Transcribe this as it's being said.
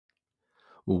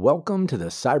Welcome to the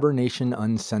Cybernation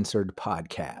Uncensored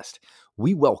podcast.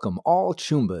 We welcome all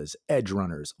Chumbas, Edge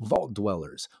Runners, Vault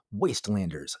Dwellers,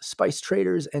 Wastelanders, Spice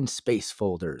Traders, and Space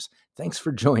Folders. Thanks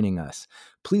for joining us.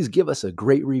 Please give us a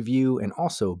great review and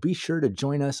also be sure to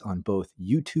join us on both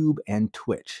YouTube and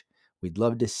Twitch. We'd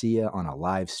love to see you on a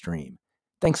live stream.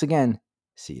 Thanks again.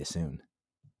 See you soon.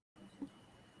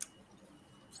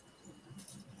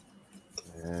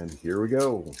 And here we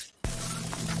go.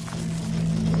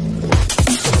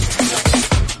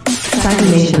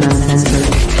 Cybernation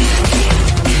Uncensored.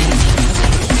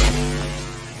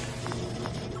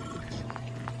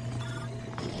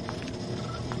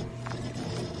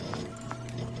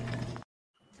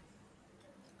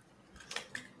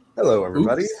 Hello,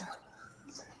 everybody.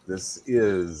 This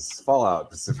is Fallout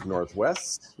Pacific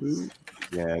Northwest,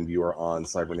 and you are on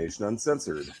Cybernation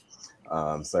Uncensored.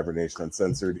 Cybernation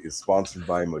Uncensored is sponsored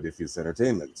by Modifius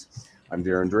Entertainment. I'm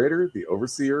Darren Drader, the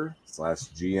Overseer /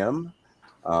 GM.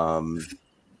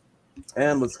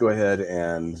 And let's go ahead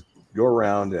and go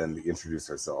around and introduce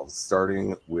ourselves,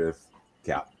 starting with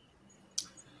Cap.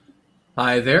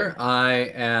 Hi there,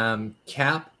 I am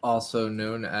Cap, also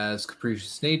known as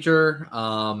Capricious Nature.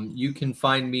 You can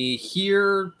find me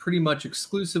here pretty much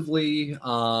exclusively,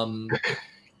 well,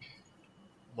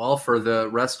 for the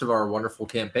rest of our wonderful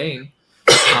campaign.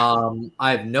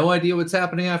 I have no idea what's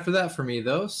happening after that for me,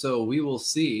 though, so we will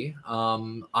see.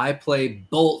 I play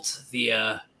Bolt,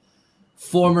 the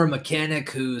former mechanic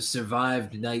who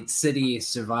survived Night City,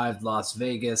 survived Las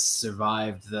Vegas,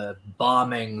 survived the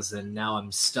bombings, and now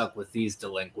I'm stuck with these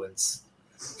delinquents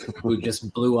who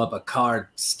just blew up a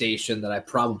car station that I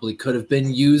probably could have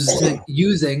been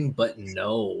using, but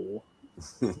no,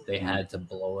 they had to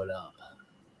blow it up.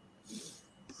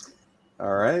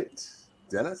 All right,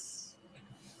 Dennis.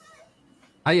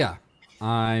 Hiya,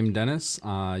 I'm Dennis.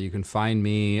 You can find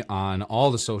me on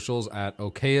all the socials at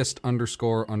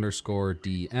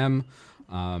okayest__DM.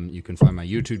 You can find my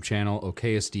YouTube channel,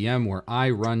 okayestdm, where I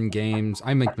run games.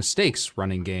 I make mistakes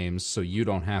running games, so you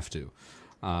don't have to.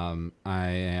 I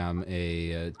am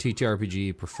a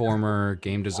TTRPG performer,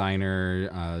 game designer,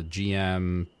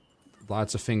 GM,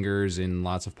 lots of fingers in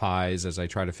lots of pies as I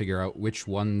try to figure out which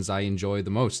ones I enjoy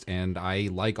the most, and I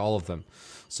like all of them.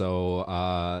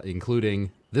 So,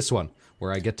 including this one,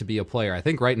 where I get to be a player. I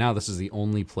think right now this is the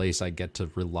only place I get to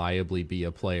reliably be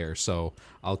a player, so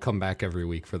I'll come back every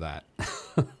week for that.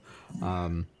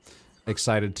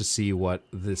 Excited to see what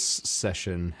this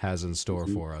session has in store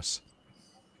for us.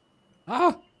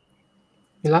 Ah!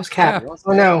 We lost Cap. Yeah.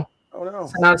 Oh no. Oh, no.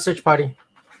 It's not a search party.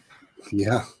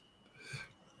 Yeah.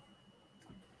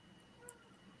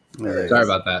 All right. Sorry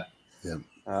about that.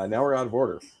 Now we're out of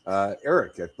order.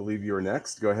 Eric, I believe you are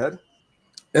next. Go ahead.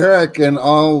 Eric, and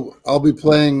I'll be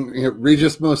playing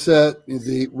Regis Moset,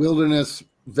 the wilderness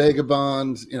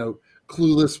vagabond,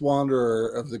 clueless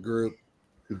wanderer of the group.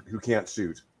 Who can't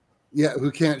shoot. Yeah,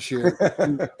 who can't shoot.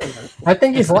 I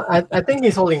think he's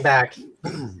holding back.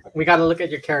 We got to look at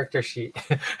your character sheet.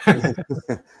 I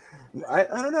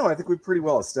don't know. I think we've pretty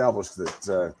well established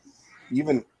that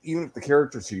even if the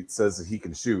character sheet says that he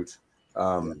can shoot,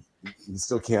 he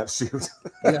still can't shoot.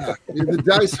 Yeah, the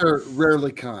dice are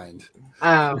rarely kind.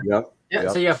 Yep.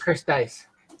 So you have cursed dice.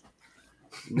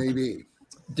 Maybe.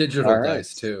 Digital All right.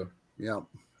 dice, too. Yeah.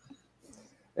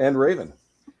 And Raven.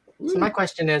 So my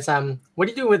question is, what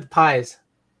do you do with pies?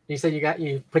 You said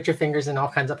you put your fingers in all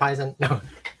kinds of pies, and no,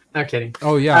 I'm kidding.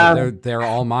 Oh yeah, they're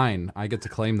all mine. I get to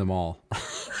claim them all.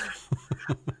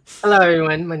 Hello,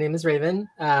 everyone. My name is Raven.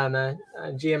 I'm a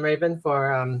GM Raven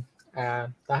for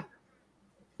that.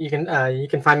 You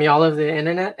can find me all over the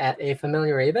internet at A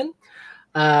Familiar Raven.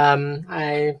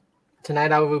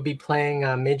 Tonight I will be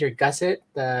playing Major Gusset,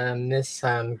 Miss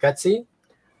Gutsy.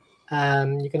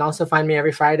 You can also find me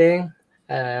every Friday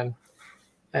as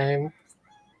the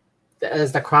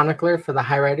chronicler for the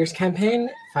High Riders campaign,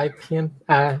 5 p.m.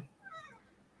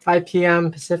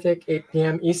 Pacific, 8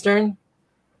 p.m. Eastern.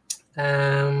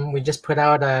 We just put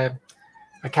out a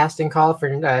casting call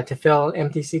for to fill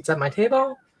empty seats at my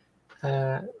table.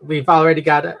 We've already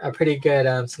got a pretty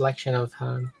good selection of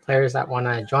players that want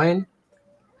to join.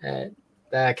 The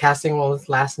casting will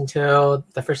last until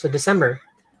the 1st of December.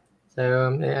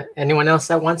 So anyone else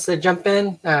that wants to jump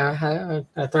in, throw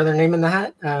their name in the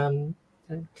hat,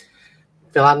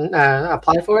 fill out,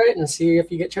 apply for it, and see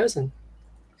if you get chosen.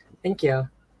 Thank you.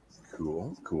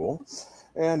 Cool.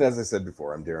 And as I said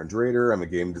before, I'm Darren Drader. I'm a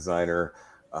game designer.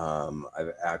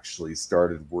 I've actually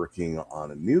started working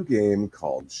on a new game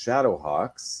called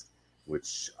Shadowhawks,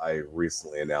 which I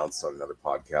recently announced on another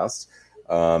podcast.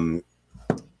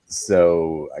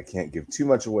 So I can't give too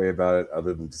much away about it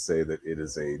other than to say that it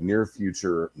is a near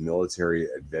future military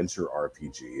adventure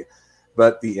RPG,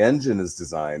 but the engine is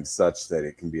designed such that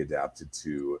it can be adapted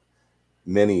to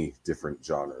many different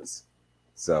genres.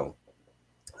 So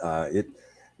it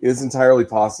is entirely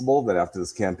possible that after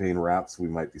this campaign wraps, we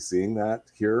might be seeing that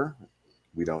here.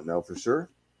 We don't know for sure.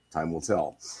 Time will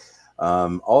tell.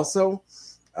 Also,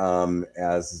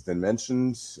 as has been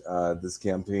mentioned, this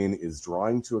campaign is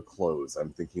drawing to a close.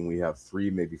 I'm thinking we have 3,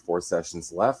 maybe 4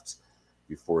 sessions left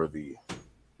before the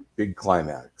big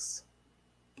climax.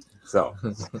 So,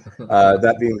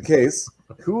 that being the case,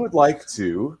 who would like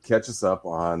to catch us up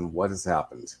on what has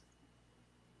happened?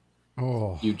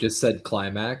 Oh, You just said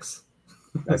climax.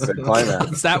 I said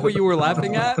climax. is that what you were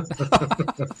laughing at?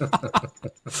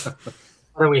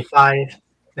 What are we, 5?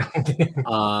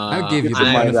 I gave you the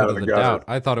mind benefit out of of the the gutter. doubt.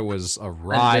 I thought it was a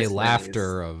wry this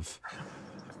laughter of.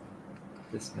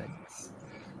 This makes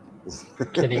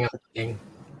Kidding, I'm kidding.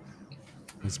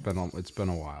 It's been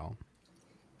a while.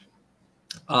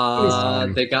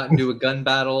 They got into a gun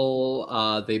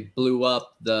battle. They blew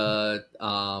up the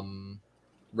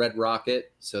Red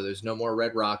Rocket, so there's no more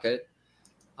Red Rocket.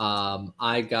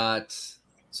 I got.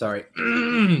 Sorry,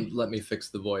 let me fix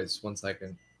the voice. 1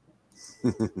 second.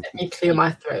 Let me clear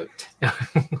my throat.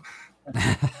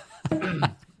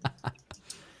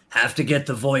 Have to get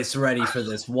the voice ready for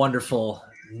this wonderful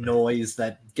noise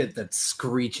that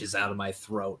screeches out of my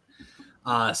throat.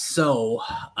 So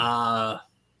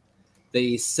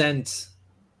they sent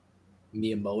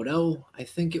Miyamoto, I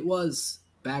think it was,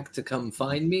 back to come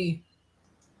find me.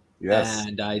 Yes.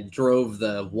 And I drove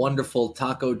the wonderful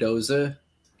Taco Dozer.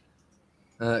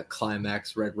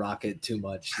 Climax Red Rocket, too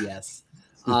much, yes.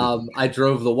 I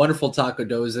drove the wonderful Taco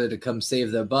Dozer to come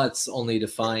save their butts, only to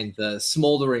find the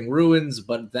smoldering ruins,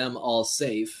 but them all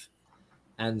safe.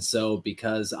 And so,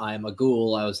 because I'm a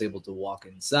ghoul, I was able to walk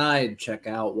inside, check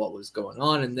out what was going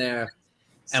on in there,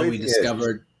 and we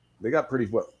discovered they got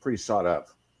pretty shot up.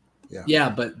 Yeah,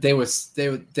 but they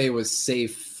was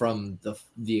safe from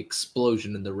the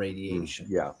explosion and the radiation.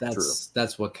 Yeah,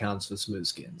 that's what counts for smooth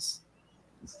skins.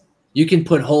 You can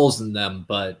put holes in them,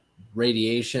 but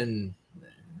radiation,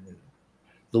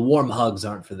 the warm hugs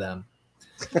aren't for them.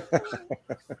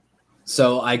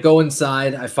 So I go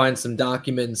inside, I find some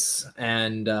documents,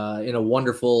 and in a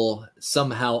wonderful,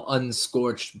 somehow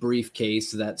unscorched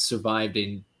briefcase that survived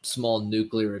a small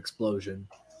nuclear explosion,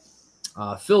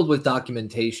 filled with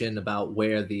documentation about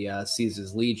where the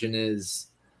Caesar's Legion is,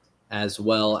 as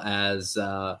well as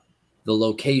the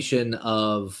location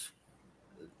of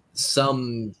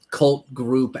some cult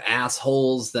group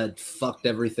assholes that fucked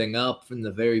everything up from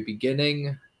the very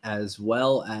beginning, as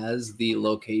well as the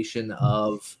location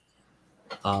of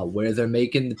where they're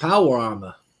making the power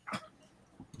armor.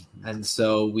 And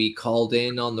so we called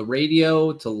in on the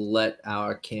radio to let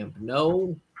our camp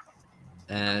know,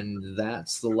 and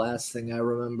that's the last thing I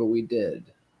remember we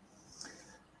did.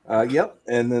 Yep,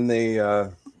 and then they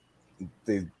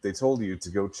told you to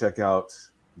go check out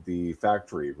the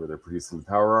factory where they're producing the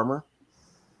power armor.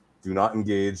 Do not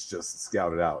engage, just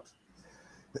scout it out.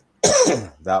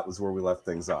 That was where we left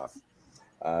things off.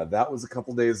 That was a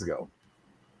couple days ago.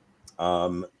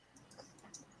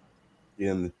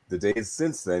 In the days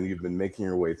since then, you've been making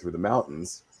your way through the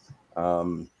mountains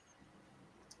on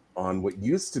what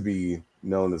used to be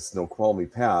known as Snoqualmie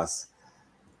Pass.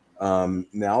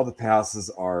 Now the passes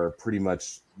are pretty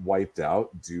much wiped out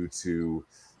due to,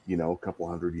 a couple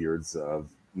hundred years of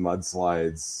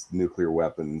mudslides, nuclear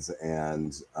weapons,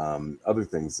 and other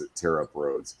things that tear up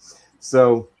roads.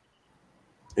 So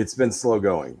it's been slow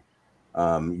going.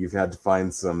 You've had to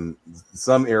find some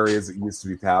areas that used to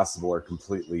be passable are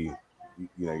completely,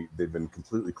 they've been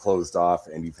completely closed off,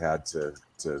 and you've had to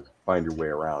find your way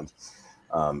around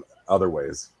other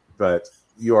ways. But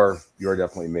you are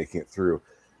definitely making it through.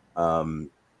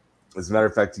 As a matter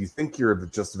of fact, you think you're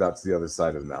just about to the other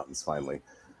side of the mountains finally.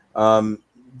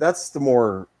 That's the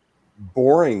more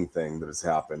boring thing that has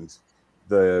happened.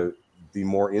 The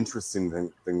more interesting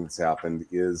thing that's happened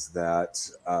is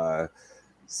that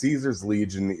Caesar's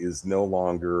Legion is no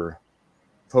longer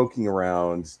poking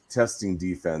around, testing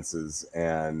defenses,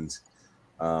 and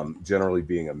generally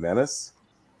being a menace.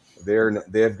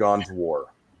 They have gone to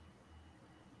war.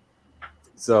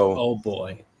 So, oh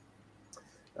boy,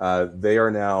 they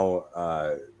are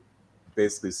now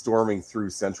basically storming through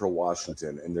central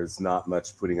Washington, and there's not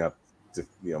much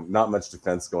not much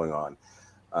defense going on.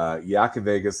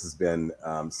 Yakovegas has been,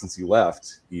 since you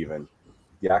left, even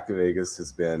Yakovegas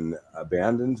has been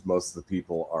abandoned. Most of the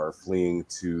people are fleeing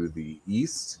to the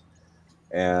east,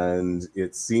 and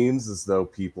it seems as though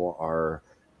people are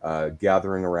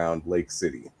gathering around Lake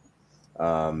City.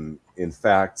 In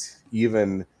fact,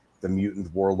 even the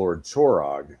mutant warlord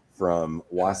Chorog from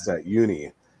Wasat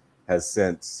Uni has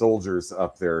sent soldiers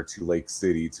up there to Lake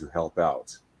City to help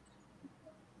out.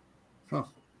 Huh.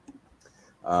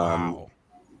 Wow.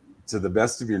 To the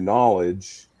best of your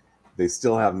knowledge, they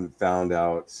still haven't found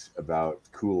out about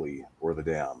Cooley or the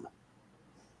dam.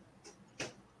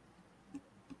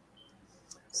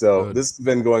 So Good. this has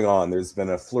been going on. There's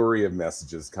been a flurry of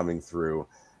messages coming through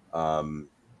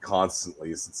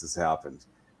constantly since this happened.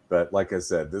 But like I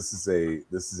said, this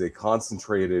is a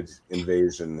concentrated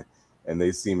invasion, and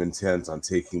they seem intent on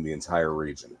taking the entire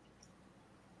region.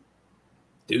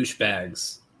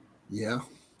 Douchebags. Yeah.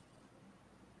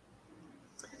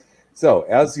 So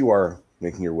as you are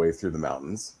making your way through the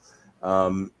mountains,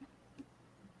 the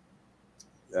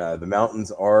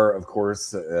mountains are, of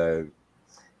course,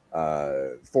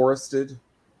 forested,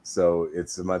 so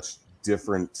it's a much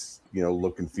different,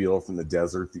 look and feel from the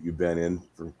desert that you've been in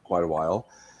for quite a while.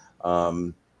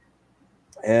 And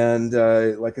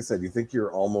like I said, you think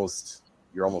you're almost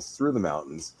through the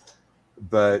mountains,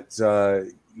 but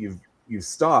you've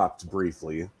stopped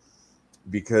briefly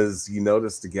because you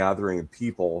noticed a gathering of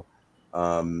people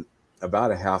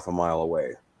about a half a mile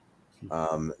away.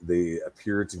 They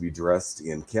appear to be dressed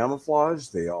in camouflage.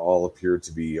 They all appear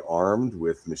to be armed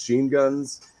with machine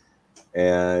guns,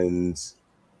 and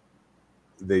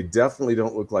they definitely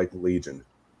don't look like Legion.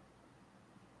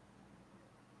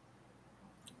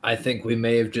 I think we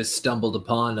may have just stumbled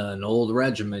upon an old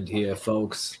regiment here,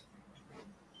 folks.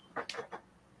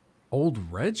 Old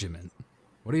regiment?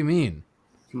 What do you mean?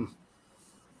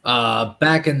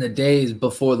 Back in the days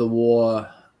before the war,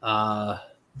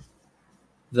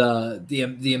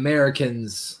 the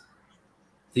Americans,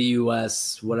 the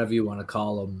U.S., whatever you want to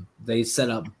call them, they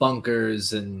set up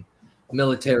bunkers and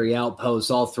military outposts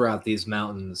all throughout these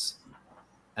mountains,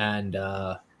 and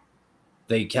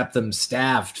they kept them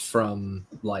staffed for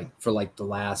the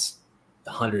last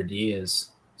 100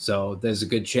 years. So there's a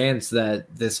good chance that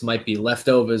this might be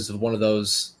leftovers of one of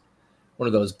those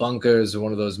bunkers or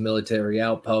one of those military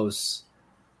outposts.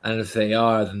 And if they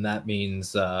are, then that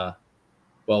means,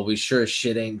 we sure as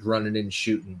shit ain't running in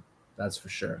shooting. That's for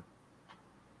sure.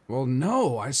 Well,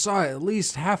 no, I saw at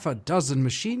least half a dozen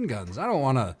machine guns. I don't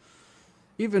want to,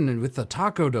 even with the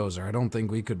taco dozer, I don't think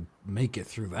we could make it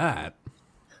through that.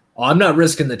 Oh, I'm not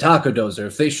risking the taco dozer.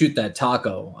 If they shoot that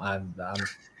taco,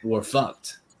 we're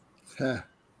fucked. Huh.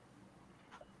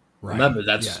 Right. Remember,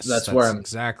 that's where I'm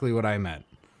exactly what I meant.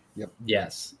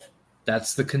 Yes,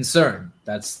 that's the concern.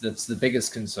 That's the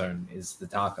biggest concern is the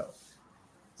taco.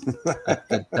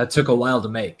 that took a while to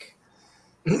make.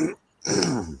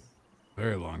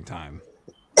 Very long time.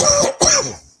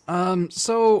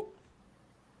 So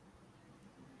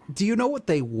do you know what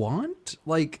they want?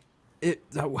 Like,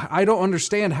 I don't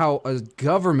understand how a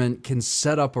government can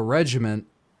set up a regiment,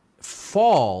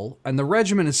 fall, and the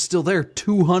regiment is still there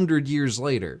 200 years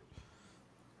later.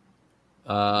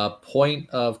 Point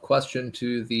of question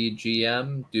to the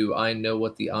GM. Do I know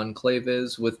what the Enclave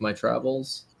is with my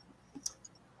travels?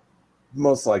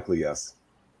 Most likely, yes.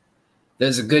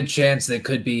 There's a good chance they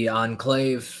could be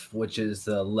Enclave, which is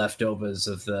the leftovers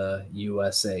of the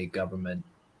USA government.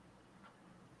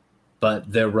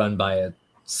 But they're run by a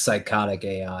psychotic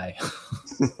AI.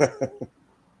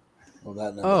 Well,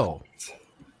 that never Oh.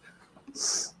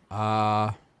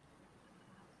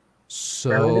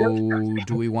 So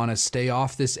do we want to stay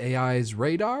off this AI's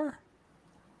radar?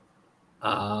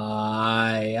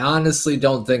 I honestly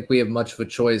don't think we have much of a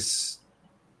choice.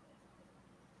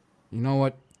 You know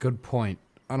what? Good point.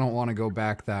 I don't want to go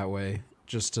back that way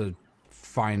just to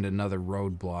find another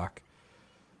roadblock.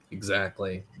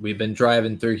 Exactly. We've been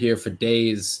driving through here for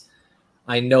days.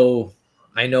 I know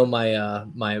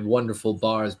my wonderful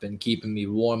bar has been keeping me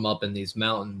warm up in these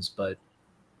mountains, but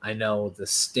I know the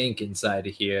stink inside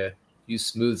of here. You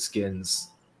smooth skins,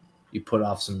 you put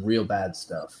off some real bad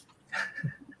stuff.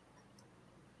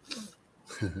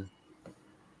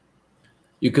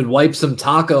 You could wipe some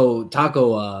taco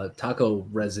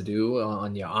residue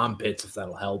on your armpits if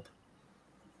that'll help.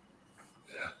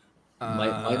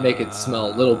 Might make it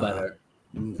smell a little better.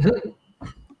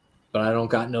 But I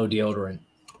don't got no deodorant.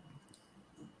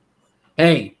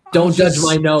 Hey, don't judge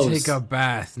my nose. Take a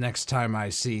bath next time I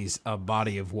see a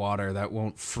body of water that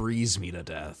won't freeze me to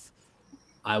death.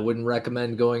 I wouldn't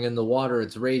recommend going in the water.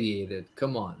 It's radiated.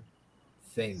 Come on.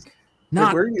 Think.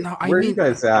 Not, where are you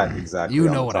guys at exactly? You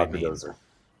on know the what I taco mean. dozer?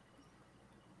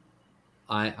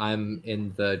 I'm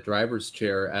in the driver's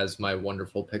chair, as my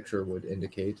wonderful picture would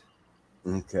indicate.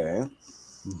 Okay.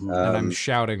 And I'm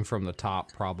shouting from the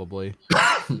top, probably.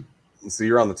 So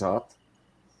you're on the top?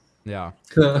 Yeah.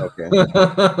 Okay.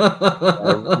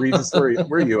 Regis, where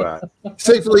are you at?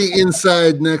 Safely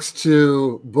inside next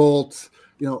to Bolt,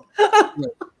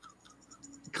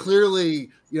 clearly,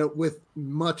 with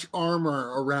much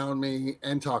armor around me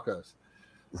and tacos.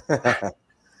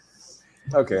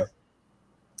 Okay.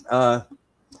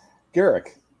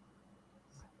 Garrick,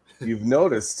 you've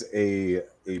noticed a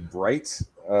bright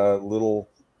little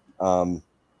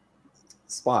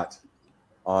spot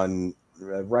on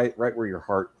right where your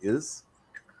heart is.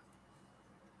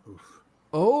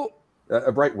 Oh,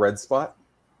 A bright red spot.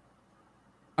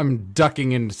 I'm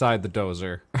ducking inside the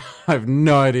dozer. I have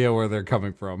no idea where they're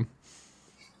coming from.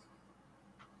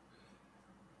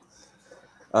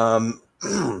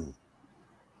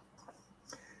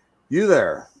 You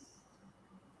there?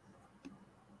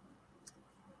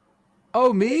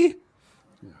 Oh, me?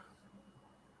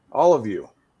 All of you.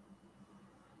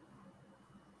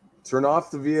 Turn off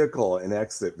the vehicle and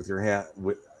exit with your hand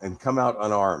and come out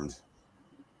unarmed.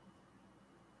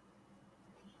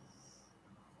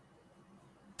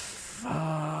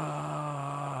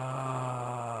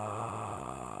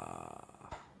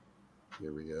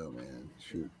 Here we go, man.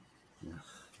 Shoot. Yeah.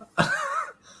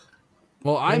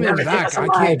 Well, I'm in never back. get us I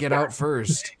alive. can't get out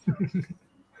first.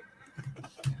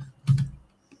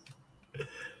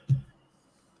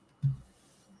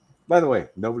 By the way,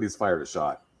 nobody's fired a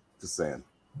shot. Just saying.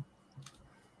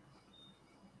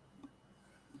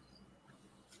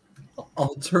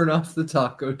 I'll turn off the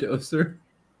taco dozer.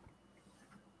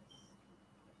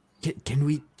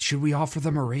 Should we offer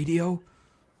them a radio?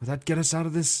 Would that get us out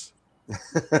of this?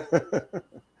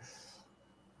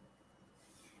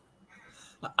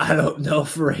 I don't know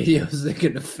if radios are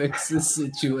going to fix this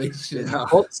situation.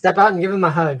 Bolt, step out and give him a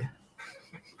hug.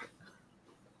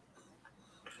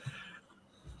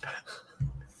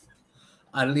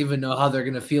 I don't even know how they're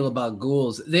going to feel about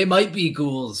ghouls. They might be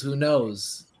ghouls. Who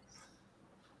knows?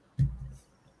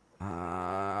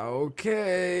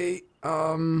 Okay. If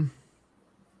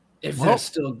Well- they're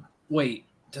still... Wait,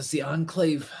 does the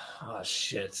Enclave... Oh,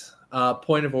 shit.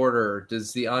 Point of order.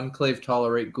 Does the Enclave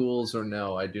tolerate ghouls or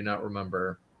no? I do not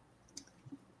remember.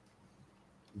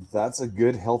 That's a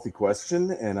good, healthy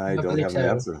question, and I don't Lovely have an too.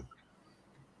 answer.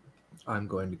 I'm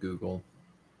going to Google.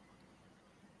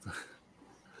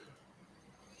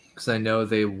 Because I know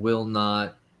they will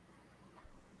not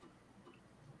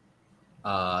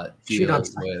Shoot deal on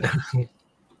sight.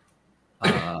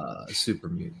 with super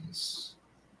mutants.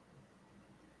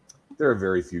 There are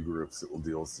very few groups that will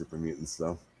deal with super mutants,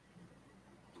 though.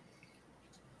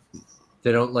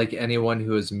 They don't like anyone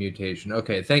who has a mutation.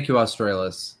 Okay, thank you,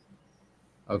 Australis.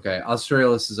 Okay,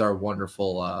 Australis is our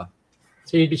wonderful...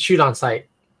 So you'd be shoot on sight.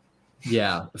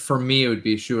 yeah, for me, it would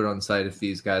be shoot on sight if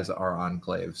these guys are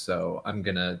Enclave. So I'm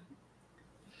gonna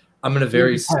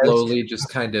very slowly just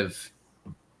kind of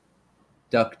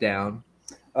duck down.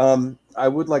 I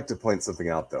would like to point something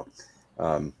out,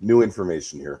 though. New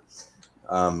information here.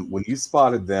 When you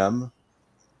spotted them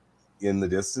in the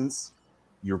distance,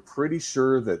 you're pretty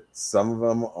sure that some of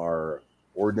them are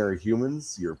ordinary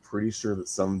humans. You're pretty sure that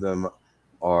some of them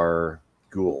are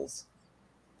ghouls.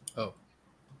 Oh,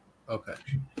 okay.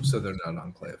 So they're not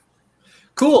Enclave.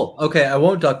 Cool. Okay, I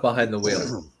won't duck behind the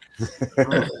wheel.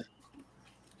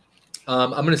 I'm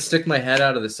gonna stick my head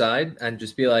out of the side and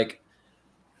just be like,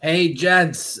 "Hey,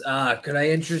 gents, could I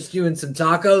interest you in some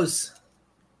tacos?"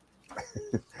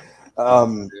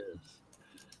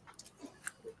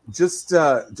 Just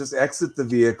exit the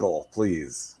vehicle,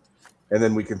 please, and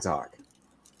then we can talk.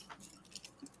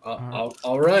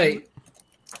 All right.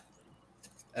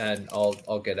 And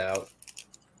I'll get out.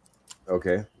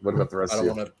 Okay. What about the rest of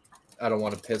you? I don't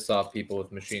want to piss off people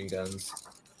with machine guns.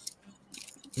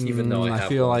 Even though I have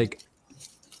feel one.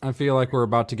 I feel like we're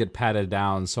about to get patted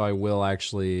down, so I will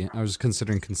actually. I was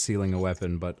considering concealing a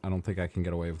weapon, but I don't think I can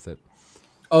get away with it.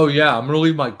 Oh yeah, I'm gonna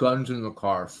leave my guns in the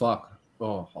car. Fuck.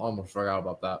 Oh, I almost forgot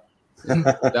about that.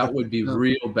 That would be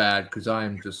real bad because I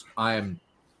am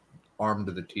armed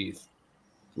to the teeth.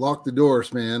 Lock the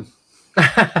doors, man.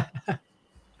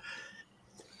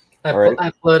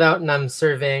 I float out and I'm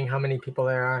surveying how many people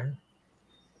there are.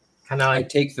 Kind of I like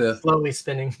take the slowly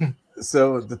spinning.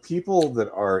 So the people that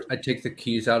are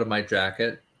keys out of my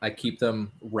jacket. I keep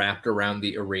them wrapped around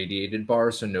the irradiated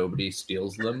bar so nobody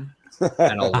steals them,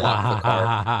 and I'll lock the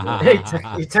car.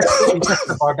 he tucks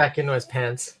the bar back into his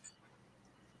pants.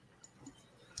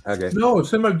 okay. No,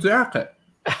 it's in my jacket.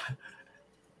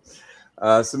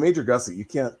 So Major Gusset, you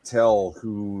can't tell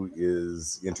who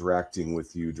is interacting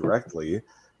with you directly.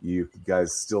 You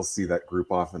guys still see that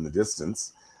group off in the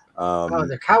distance. Oh,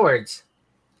 they're cowards.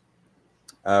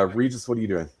 Regis, what are you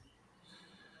doing?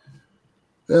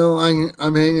 Well,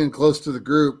 I'm hanging close to the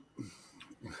group,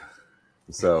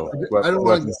 So I don't want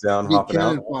weapons to down, be hopping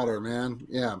cannon out. fodder, man.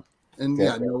 Yeah, and Okay.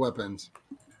 yeah, no weapons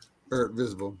or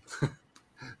visible.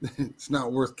 It's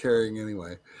not worth carrying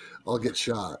anyway. I'll get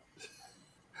shot.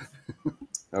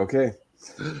 Okay.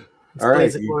 It's All right.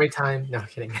 Blaze of Glory time. No,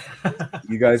 kidding.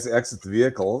 You guys exit the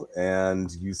vehicle,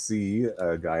 and you see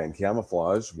a guy in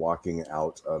camouflage walking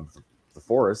out of the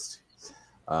forest.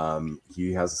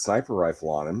 He has a sniper rifle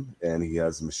on him, and he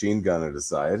has a machine gun at his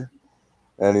side.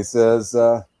 And he says,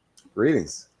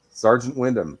 "Greetings, Sergeant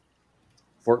Wyndham,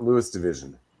 Fort Lewis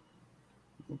Division."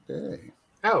 Okay.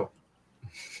 Oh,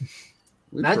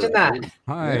 We've imagine heard- that.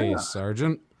 Hi, Yeah.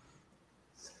 Sergeant.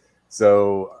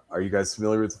 So, are you guys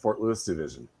familiar with the Fort Lewis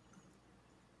Division?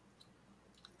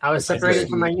 I was Okay. separated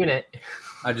from my unit.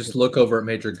 I just look over at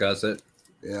Major Gusset.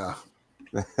 Yeah.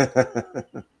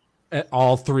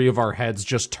 All three of our heads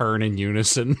just turn in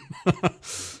unison.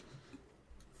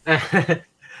 Oh,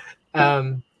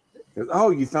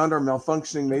 you found our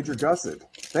malfunctioning Major Gusset.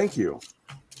 Thank you.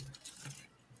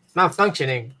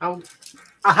 Malfunctioning. I'll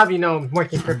have you know I'm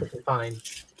working perfectly fine.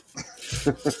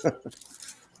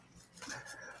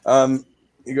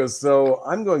 He goes, so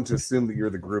I'm going to assume that you're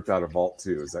the group out of Vault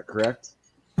 2. Is that correct?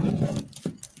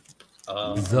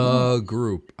 The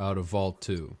group out of Vault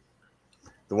 2.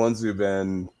 The ones who've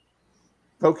been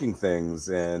poking things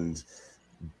and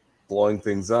blowing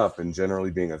things up and generally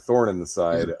being a thorn in the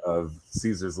side of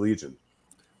Caesar's Legion.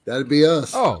 That'd be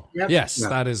us. Oh, Yep. yes, Yeah.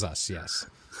 that is us, yes.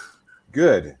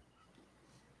 Good.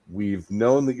 We've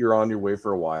known that you're on your way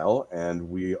for a while, and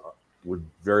we would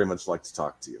very much like to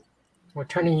talk to you. We're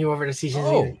turning you over to Season's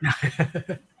Oh.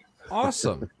 unit.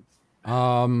 Awesome.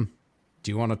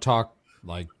 Do you want to talk,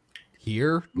 like,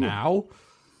 here, now?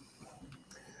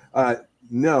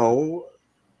 No,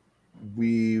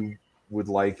 we would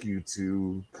like you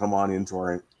to come on into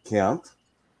our camp,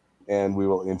 and we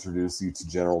will introduce you to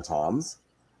General Toms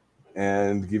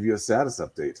and give you a status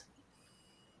update.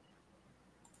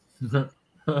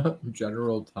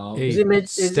 General Tom. A Is it mid-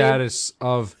 is it- status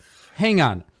of... Hang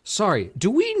on. Sorry. Do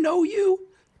we know you?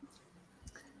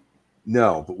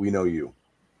 No, but we know you.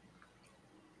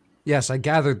 Yes, I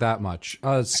gathered that much.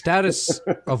 Status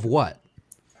of what?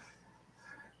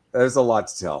 There's a lot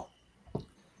to tell.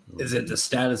 Is it the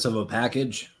status of a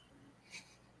package?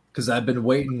 Because I've been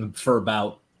waiting for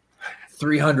about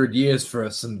 300 years for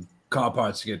some car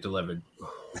parts to get delivered.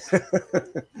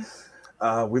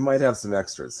 We might have some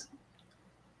extras.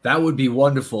 That would be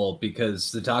wonderful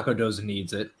because the Taco Doza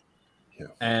needs it. Yeah.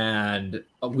 And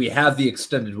we have the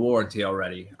extended warranty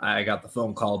already. I got the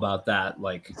phone call about that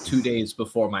like 2 days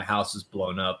before my house is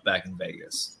blown up back in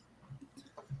Vegas.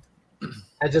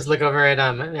 I just look over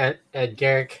at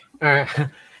Garrick,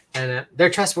 and they're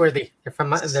trustworthy.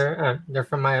 They're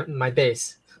from my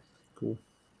base. Cool.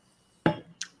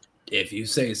 If you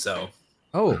say so.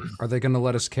 Oh, are they going to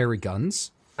let us carry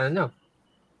guns? I don't know.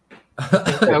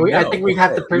 I think we'd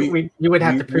have to prove. You would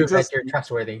have to prove that you're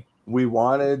trustworthy. We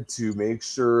wanted to make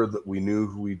sure that we knew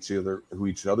who each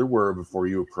other were before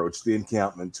you approached the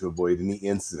encampment to avoid any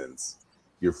incidents.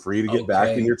 You're free to get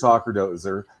back in your talker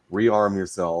dozer, rearm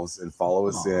yourselves, and follow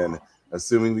us in,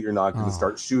 assuming that you're not going to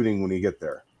start shooting when you get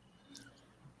there.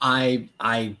 I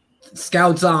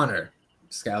Scout's honor.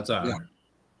 Scout's honor. Yeah.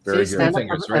 Very See, good.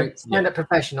 Fingers, right? Stand-up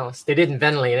professionals. They didn't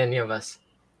ventilate any of us.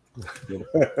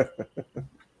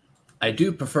 I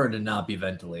do prefer to not be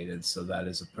ventilated, so that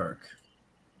is a perk.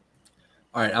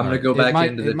 All right, I'm going to It go back might-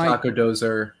 into the it might- taco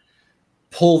dozer,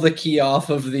 pull the key off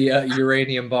of the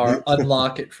uranium bar,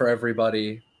 unlock it for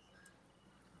everybody,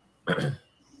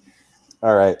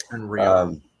 All right. and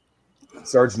rearm.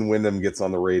 Sergeant Wyndham gets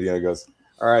on the radio and goes,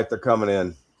 "All right, they're coming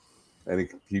in," and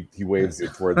he waves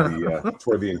it toward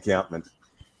the encampment.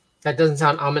 That doesn't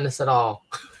sound ominous at all.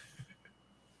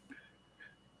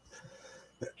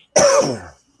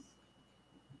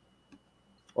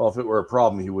 Well, if it were a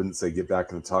problem, he wouldn't say, "Get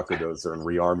back in the taco dozer and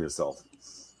rearm yourself."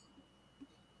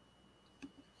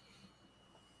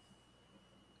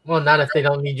 Well, not if they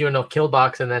don't need you in a kill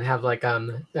box and then have like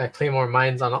claymore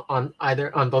mines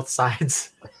on both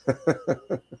sides.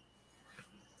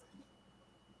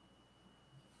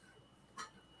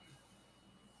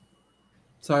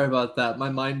 Sorry about that. My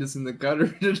mind is in the gutter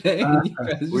today. You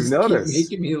guys we've just noticed. keep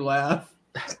making me laugh.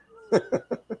 We've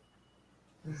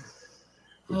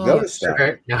Oh, noticed that.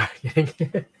 Sure. No, kidding.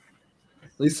 At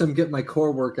least I'm getting my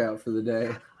core workout for the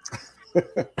day.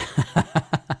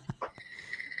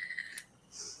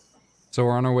 So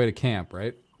we're on our way to camp,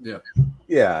 right?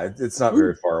 Yeah, it's not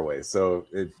very far away, so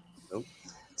it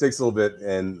takes a little bit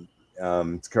and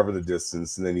to cover the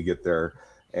distance, and then you get there,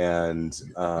 and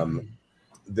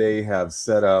they have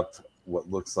set up what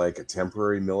looks like a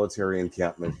temporary military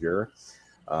encampment here.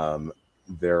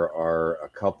 There are a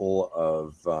couple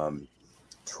of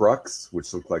trucks,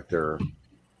 which look like they're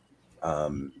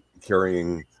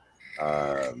carrying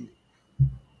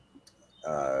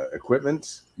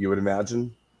equipment, you would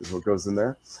imagine, is what goes in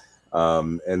there.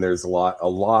 And there's a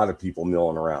lot of people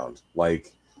milling around.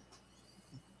 Like,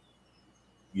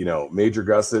 Major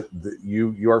Gusset,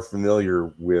 you are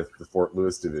familiar with the Fort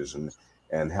Lewis division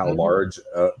and how large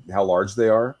they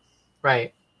are.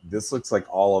 Right. This looks like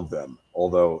all of them,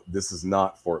 although this is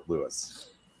not Fort Lewis.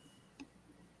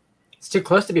 It's too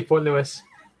close to be Fort Lewis.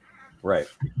 Right.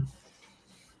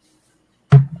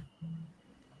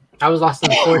 I was lost in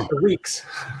the forest for weeks.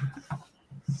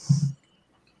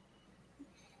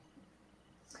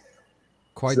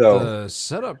 Quite the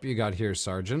setup you got here,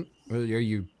 Sergeant.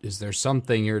 Is there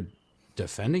something you're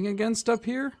defending against up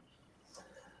here?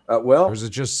 Or is it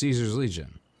just Caesar's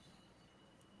Legion?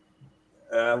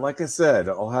 Like I said,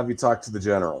 I'll have you talk to the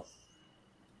general.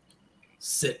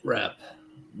 Sit rep.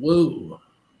 Woo.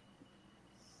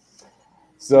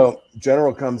 So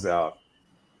General comes out.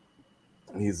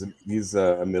 He's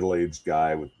a middle-aged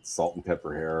guy with salt and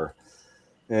pepper hair,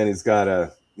 and he's got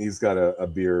a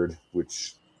beard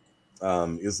which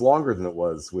is longer than it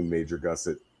was when Major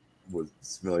Gusset was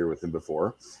familiar with him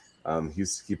before. He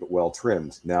used to keep it well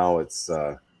trimmed. Now it's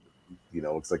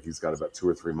looks like he's got about 2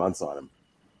 or 3 months on him.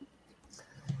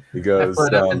 He goes.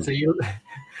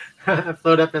 I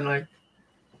float up and like,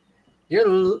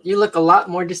 you look a lot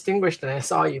more distinguished than I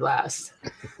saw you last.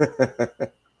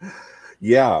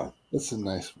 Yeah, that's a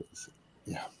nice way to say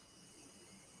it.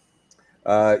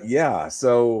 Yeah.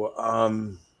 So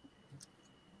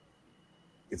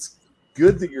it's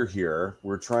good that you're here.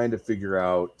 We're trying to figure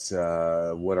out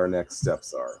what our next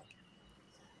steps are.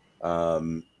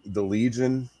 The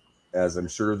Legion, as I'm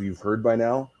sure you've heard by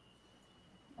now,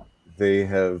 they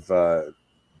have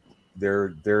they're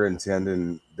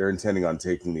intending on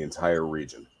taking the entire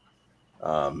region,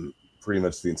 pretty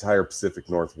much the entire Pacific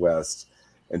Northwest,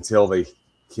 until they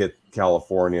hit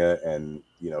California, and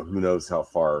who knows how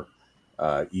far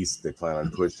east they plan on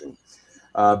pushing.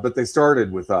 But they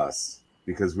started with us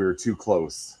because we were too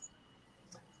close.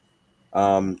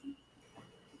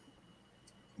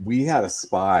 We had a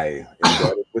spy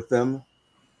embedded with them.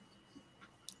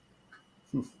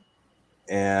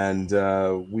 And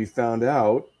we found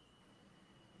out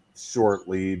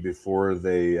shortly before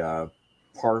they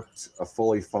parked a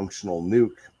fully functional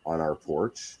nuke on our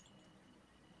porch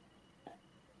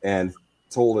and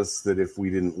told us that if we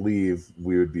didn't leave,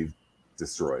 we would be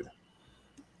destroyed.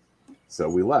 So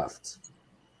we left.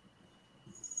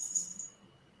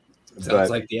 Sounds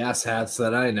like the asshats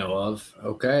that I know of.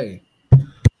 Okay.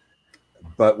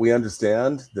 But we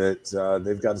understand that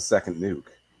they've got a second nuke.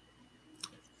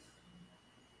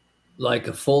 Like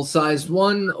a full-sized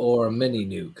one or a mini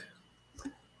nuke?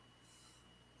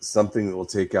 Something that will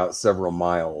take out several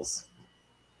miles.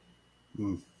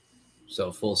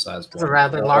 So full-sized one. It's a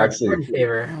rather large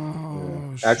favor.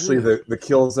 Actually, the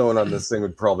kill zone on this thing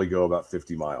would probably go about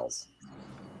 50 miles.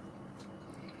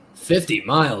 50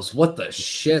 miles? What the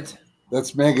shit?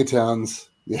 That's megatons.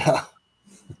 Yeah.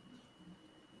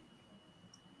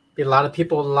 Be a lot of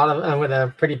people, with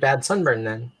a pretty bad sunburn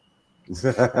then.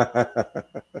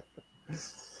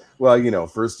 Well,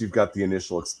 first you've got the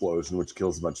initial explosion, which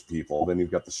kills a bunch of people. Then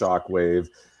you've got the shock wave,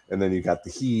 and then you've got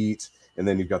the heat, and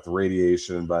then you've got the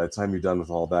radiation. And by the time you're done with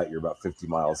all that, you're about 50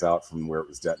 miles out from where it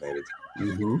was detonated.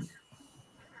 Mm-hmm.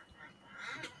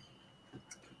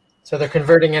 So they're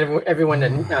converting everyone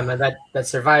that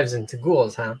survives into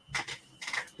ghouls, huh?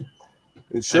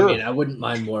 Sure. I mean, I wouldn't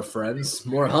mind more friends,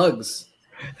 more hugs,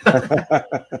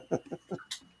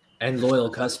 and loyal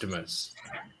customers.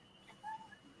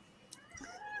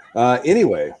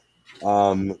 Anyway,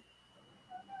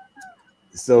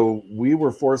 so we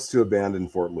were forced to abandon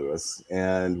Fort Lewis,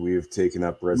 and we've taken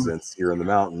up residence here in the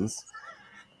mountains.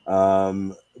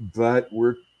 But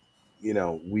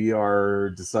we are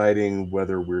deciding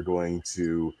whether we're going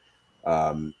to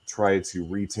try to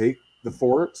retake the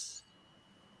fort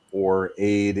or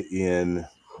aid in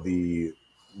the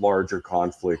larger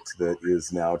conflict that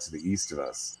is now to the east of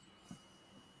us.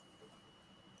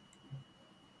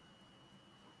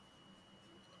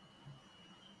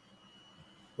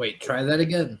 Wait, try that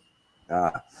again.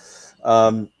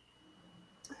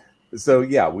 So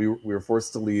yeah, we were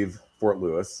forced to leave Fort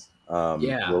Lewis.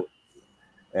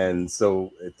 And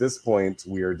so at this point,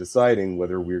 we are deciding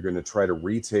whether we're going to try to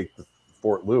retake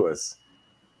Fort Lewis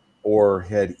or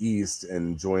head east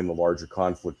and join the larger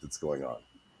conflict that's going on.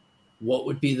 What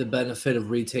would be the benefit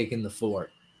of retaking the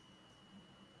fort?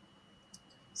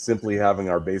 Simply having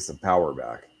our base of power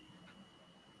back.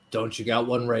 Don't you got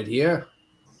one right here?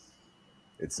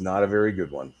 It's not a very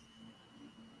good one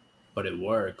But it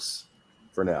works.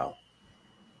 for now.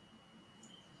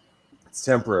 It's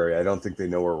temporary. I don't think they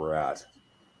know where we're at.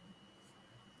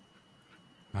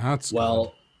 That's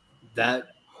Well, that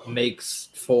makes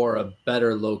for a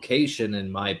better location,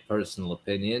 in my personal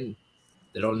opinion.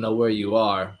 They don't know where you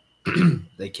are.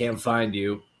 They can't find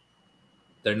you.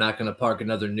 They're not going to park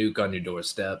another nuke on your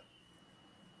doorstep.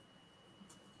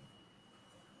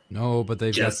 good. No, but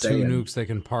they've Just got two saying. nukes they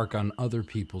can park on other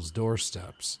people's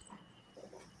doorsteps.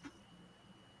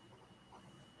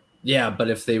 Yeah, but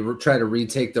if they try to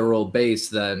retake their old base,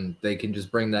 then they can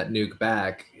just bring that nuke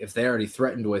back. If they already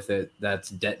threatened with it, that's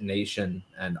detonation,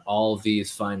 and all of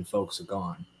these fine folks are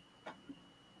gone.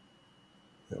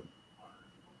 Yep.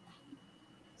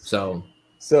 So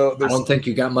So I there's don't think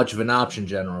you got much of an option,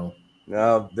 General.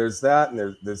 now there's that,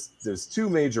 and there's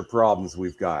two major problems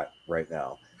we've got right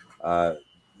now.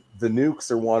 The nukes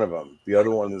are one of them. The other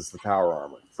one is the power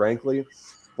armor. Frankly,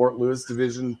 Fort Lewis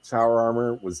Division power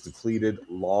armor was depleted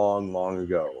long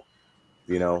ago.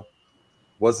 You know,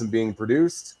 wasn't being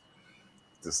produced.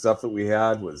 The stuff that we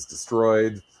had was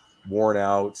destroyed, worn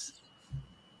out.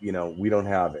 You know, we don't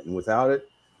have it, and without it,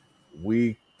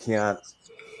 we can't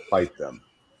fight them.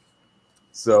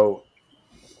 So,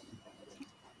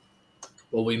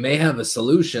 Well, we may have a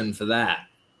solution for that.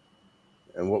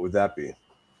 and what would that be?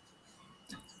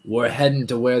 We're heading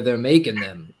to where they're making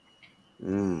them.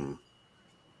 Mm.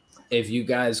 If you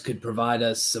guys could provide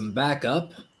us some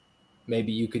backup,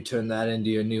 maybe you could turn that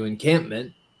into your new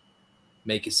encampment,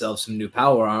 make yourself some new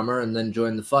power armor, and then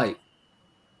join the fight.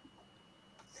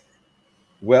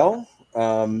 Well,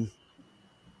 to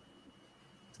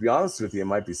be honest with you, it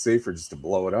might be safer just to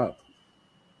blow it up.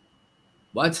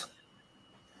 What?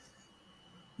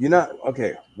 We're not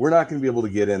going to be able to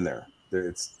get in there.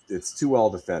 It's too well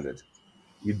defended.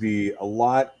 You'd be a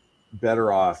lot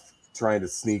better off trying to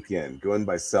sneak in, go in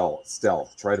by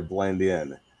stealth, try to blend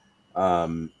in.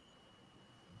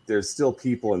 There's still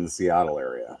people in the Seattle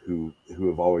area who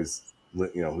have always,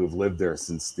 who have lived there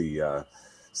since the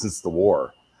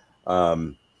war.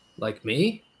 Like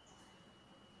me?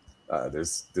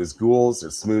 There's ghouls,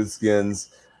 there's smooth skins.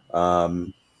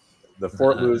 The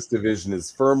Fort Lewis Division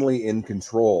is firmly in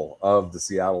control of the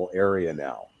Seattle area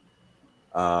now.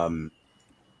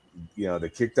 They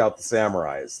kicked out the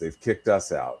samurais. They've kicked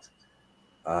us out.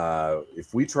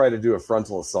 If we try to do a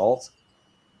frontal assault,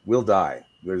 we'll die.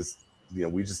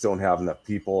 We just don't have enough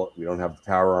people. We don't have the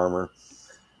power armor.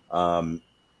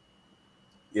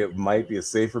 It might be a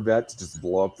safer bet to just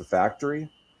blow up the factory,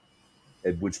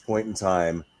 at which point in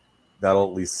time, that'll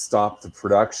at least stop the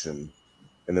production,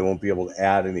 and they won't be able to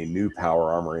add any new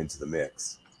power armor into the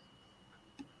mix.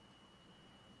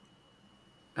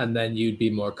 And then you'd be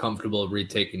more comfortable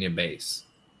retaking your base.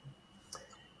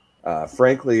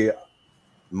 Frankly,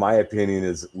 my opinion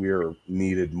is we're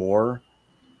needed more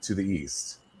to the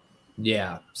east.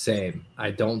 Yeah, same.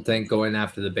 I don't think going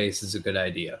after the base is a good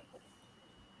idea.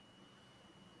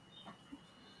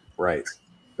 Right.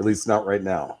 At least not right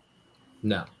now.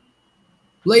 No.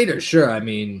 Later, sure. I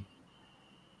mean,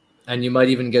 and you might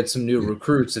even get some new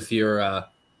recruits if you're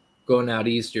going out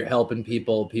east. You're helping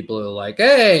people. People are like,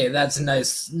 "Hey, that's a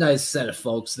nice set of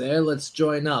folks there. Let's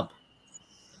join up."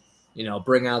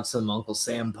 Bring out some Uncle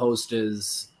Sam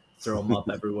posters, throw them up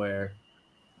everywhere.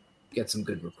 Get some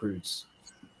good recruits.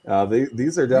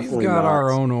 These are definitely We've got not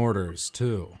our own orders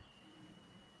too.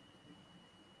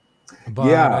 But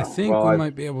Yeah, I think well, we I'm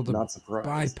might be able to not surprised.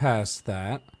 bypass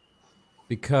that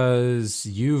because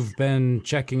you've been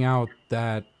checking out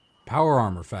that power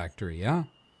armor factory, yeah?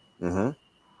 Mm-hmm.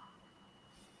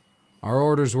 Our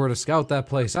orders were to scout that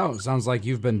place out. It sounds like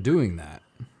you've been doing that.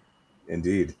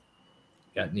 Indeed.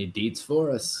 Got any deets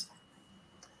for us?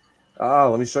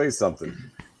 Let me show you something.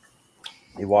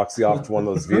 He walks you off to one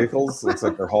of those vehicles. Looks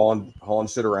like they're hauling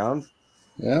shit around.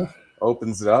 Yeah.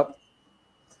 Opens it up.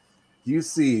 You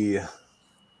see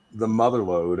the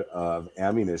motherlode of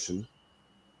ammunition,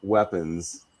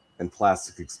 weapons, and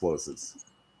plastic explosives.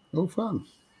 Oh, fun.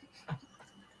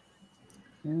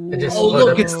 just Oh, split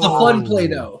look, it. it's the fun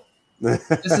Play-Doh.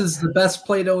 This is the best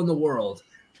Play-Doh in the world.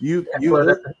 There's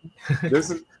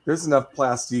enough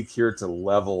plastique here to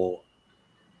level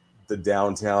the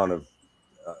downtown of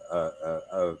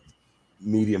a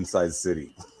medium-sized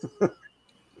city.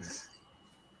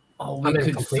 Oh, I'm we in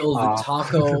could complete fill the awe.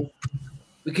 taco.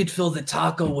 We could fill the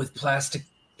taco with plastic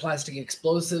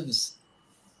explosives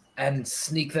and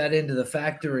sneak that into the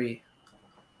factory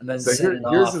and then So set it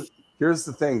off. here's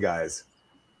the thing, guys.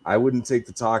 I wouldn't take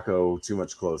the taco too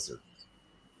much closer.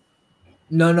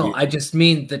 No, I just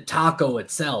mean the taco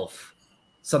itself.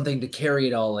 Something to carry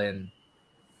it all in.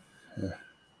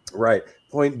 Right.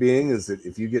 Point being is that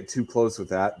if you get too close with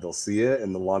that, they'll see you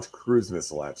and they'll launch a cruise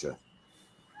missile at you.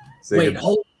 So Wait,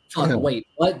 wait,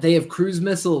 what? They have cruise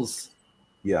missiles.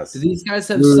 Yes. Do these guys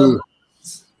have Ooh.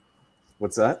 submarines?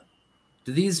 What's that?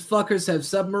 Do these fuckers have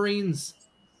submarines?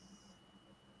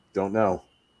 Don't know.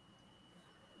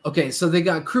 Okay, so they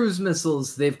got cruise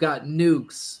missiles, they've got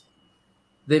nukes,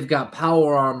 they've got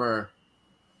power armor.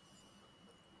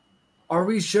 Are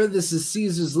we sure this is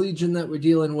Caesar's Legion that we're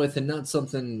dealing with and not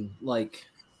something like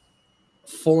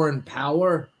foreign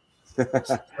power?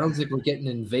 Sounds like we're getting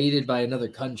invaded by another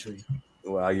country.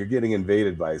 Well, you're getting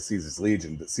invaded by Caesar's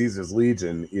Legion, but Caesar's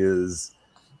Legion is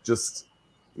just,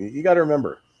 you got to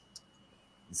remember.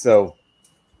 So,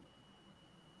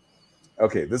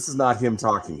 okay, this is not him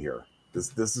talking here.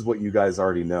 This is what you guys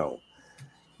already know.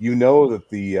 You know that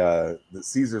the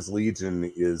Caesar's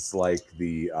Legion is like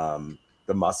the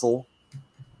muscle,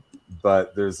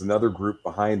 but there's another group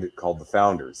behind it called the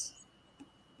Founders.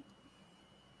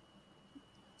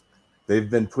 They've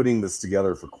been putting this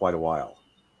together for quite a while.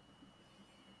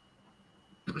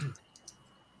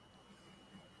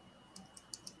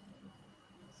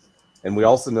 And we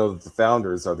also know that the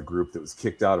Founders are the group that was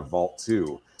kicked out of Vault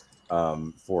 2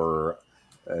 for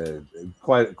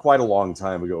quite a long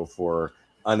time ago for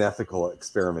unethical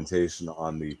experimentation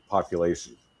on the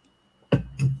population.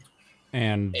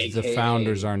 And AKA the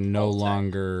Founders are no Vault-Tec.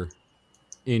 longer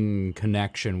in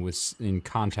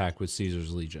contact with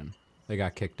Caesar's Legion. They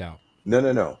got kicked out. No.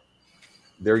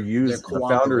 They're They're the Founders.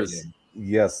 cooperating.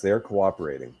 Yes, they're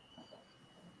cooperating.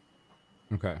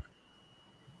 Okay.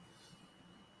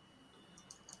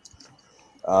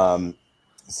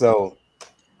 So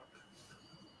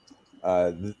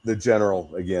the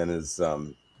general again is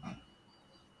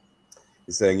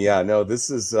saying, yeah, no, this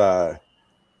is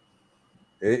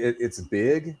it's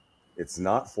big, it's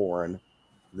not foreign.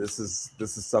 This is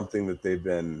something that they've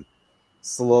been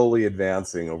slowly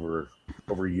advancing over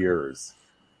years.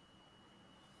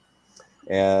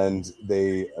 And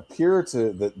they appear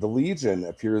to the Legion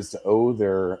appears to owe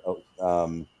their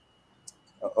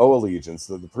allegiance.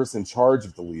 So the person in charge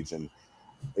of the Legion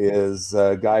is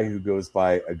a guy who goes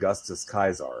by Augustus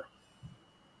Caesar.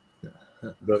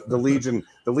 The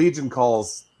Legion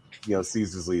calls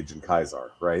Caesar's Legion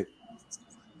Caesar, right?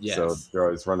 Yes. So they're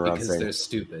always running around because saying they're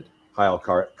stupid. Heil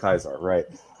Caesar, right?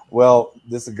 Well,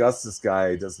 this Augustus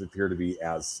guy doesn't appear to be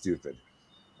as stupid.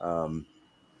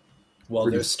 Well,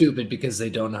 they're stupid because they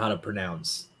don't know how to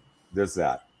pronounce. There's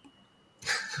that.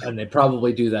 And they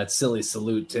probably do that silly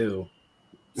salute too.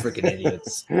 Freaking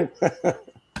idiots.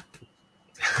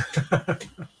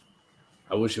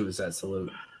 I wish it was that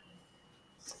salute.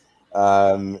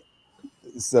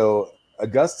 So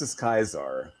Augustus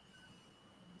Caesar,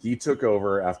 he took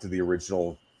over after the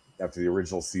original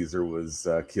Caesar was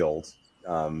killed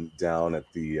down at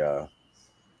the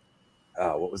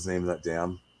what was the name of that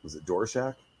dam? Was it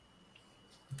Dorshak?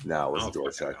 No, it wasn't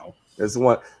Dorshak. It's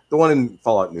the one in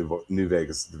Fallout New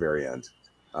Vegas at the very end.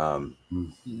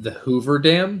 The Hoover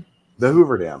Dam? The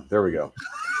Hoover Dam. There we go.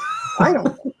 I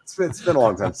don't. It's been a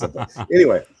long time since.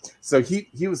 Anyway, so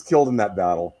he was killed in that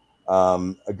battle.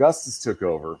 Augustus took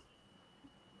over.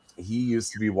 He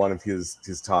used to be one of his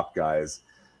top guys,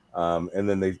 and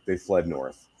then they fled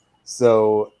north.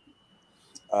 So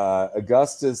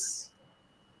Augustus,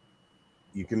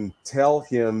 you can tell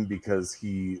him because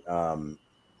you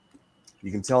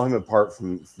can tell him apart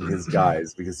from his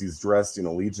guys because he's dressed in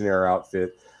a Legionnaire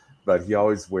outfit, but he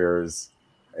always wears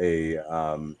a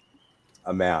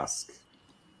mask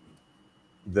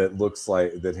that looks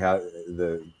like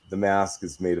the mask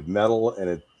is made of metal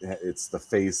and it's the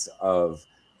face of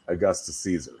Augustus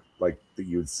Caesar, like that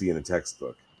you would see in a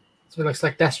textbook. So it looks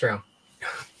like Destro.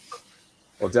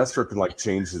 Well, Destro can like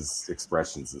change his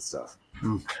expressions and stuff.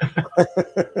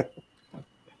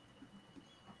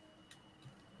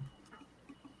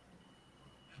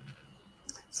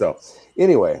 So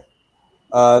anyway,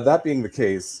 that being the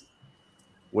case,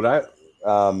 what I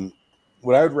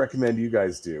would recommend you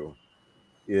guys do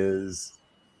is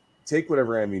take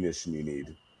whatever ammunition you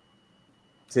need,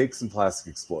 take some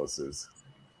plastic explosives,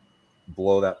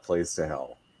 blow that place to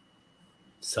hell.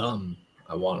 Some.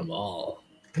 I want them all.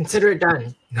 Consider it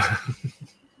done.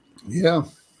 Yeah.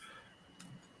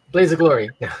 Blaze of glory.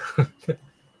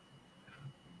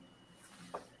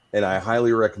 And I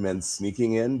highly recommend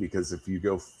sneaking in because if you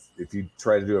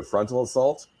try to do a frontal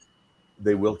assault,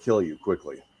 they will kill you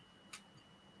quickly.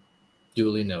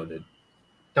 Duly noted.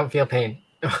 Don't feel pain.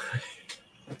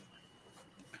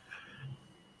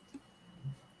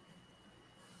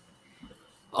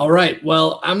 All right.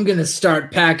 Well, I'm going to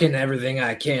start packing everything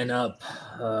I can up.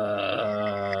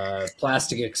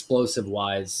 plastic explosive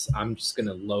wise, I'm just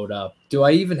gonna load up. Do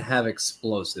I even have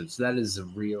explosives? That is a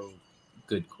real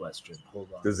good question. Hold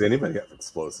on. Does anybody have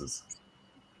explosives?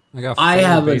 I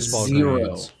have a baseball 0.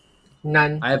 grenades.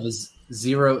 None. I have a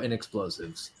 0 in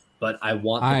explosives, but I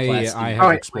want the I plastic. have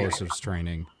Alright. explosives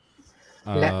training.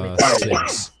 Let me-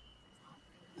 6.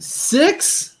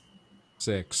 6?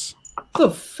 6.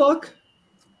 The fuck?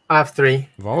 I have 3.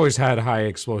 I've always had high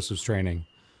explosives training.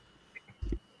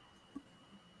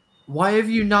 Why have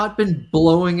you not been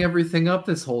blowing everything up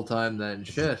this whole time then?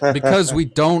 Shit. Because we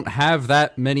don't have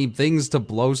that many things to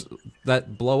blow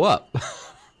up.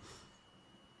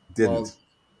 Didn't.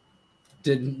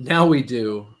 Now we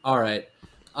do. All right.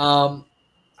 Well,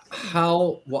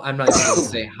 I'm not even going to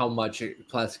say how much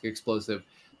plastic explosive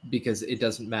because it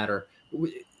doesn't matter.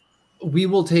 We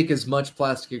will take as much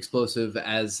plastic explosive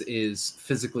as is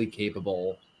physically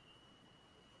capable.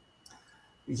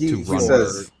 He run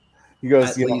says, with. he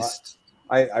goes, At you know, least,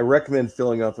 I recommend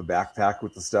filling up a backpack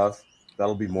with the stuff.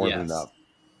 That'll be more than Yes. enough.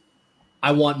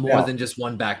 I want more Yeah. than just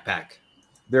one backpack.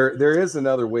 There is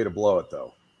another way to blow it,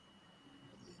 though.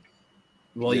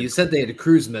 Well, Yeah. you said they had a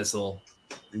cruise missile.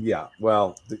 Yeah,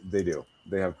 well, they do.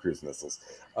 They have cruise missiles.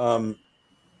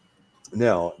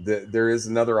 No, there is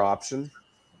another option.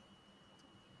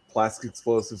 Plastic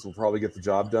explosives will probably get the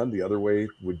job done. The other way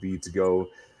would be to go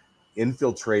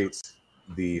infiltrate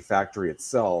the factory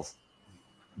itself,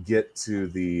 get to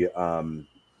the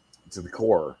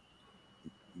core,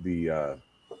 the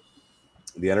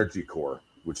energy core,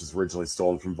 which was originally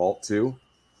stolen from Vault 2,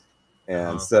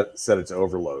 and set it to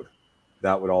overload.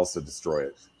 That would also destroy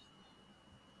it.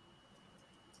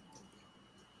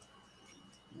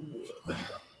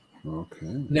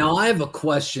 Okay. Now, I have a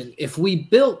question. If we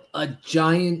built a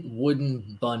giant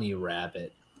wooden bunny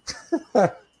rabbit,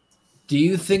 do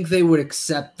you think they would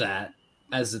accept that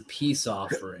as a peace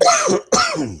offering?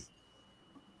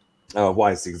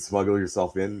 Why? So you can smuggle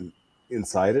yourself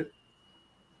inside it?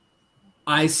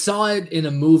 I saw it in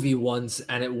a movie once,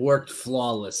 and it worked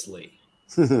flawlessly,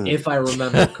 if I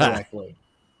remember correctly.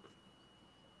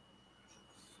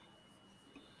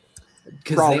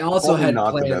 Because they also Probably had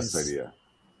not the best plans idea.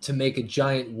 to make a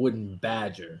giant wooden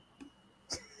badger.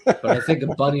 But I think a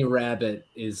bunny rabbit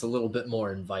is a little bit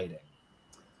more inviting.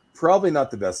 Probably not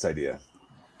the best idea.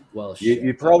 Well, shit.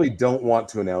 You probably don't want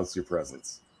to announce your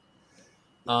presence,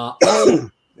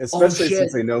 especially shit.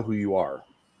 since they know who you are.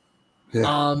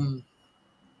 Yeah.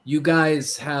 You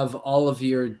guys have all of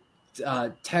your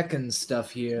tech and stuff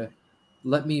here.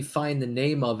 Let me find the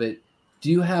name of it.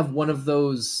 Do you have one of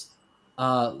those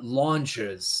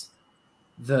launchers?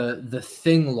 The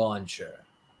thing launcher.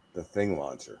 The thing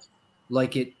launcher.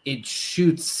 Like it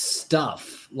shoots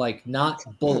stuff, like not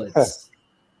bullets.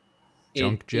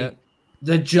 Junk jet?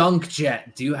 The junk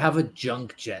jet. Do you have a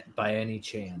junk jet by any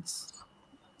chance?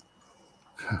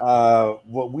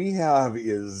 What we have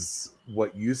is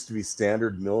what used to be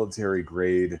standard military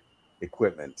grade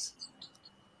equipment.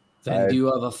 Then do you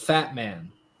have a Fat Man?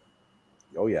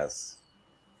 Oh, yes.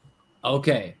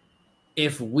 Okay.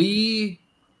 If we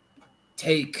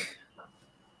take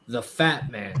the Fat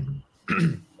Man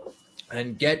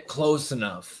and get close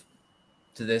enough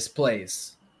to this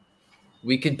place,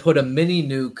 we can put a mini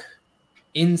nuke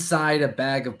inside a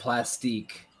bag of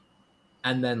plastique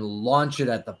and then launch it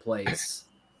at the place.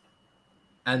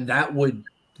 And that would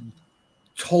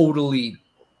totally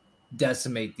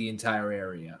decimate the entire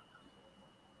area.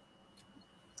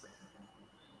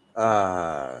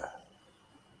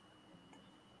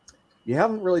 You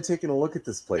haven't really taken a look at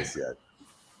this place yet.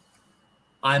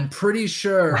 I'm pretty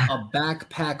sure a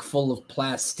backpack full of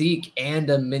plastique and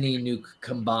a mini nuke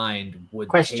combined would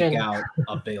Question. take out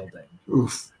a building.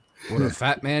 Oof. Would a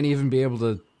fat man even be able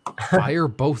to fire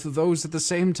both of those at the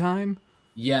same time?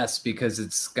 Yes, because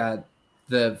it's got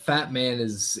the Fat Man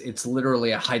it's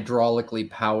literally a hydraulically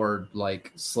powered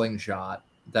like slingshot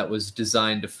that was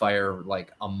designed to fire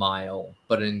like a mile,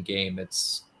 but in game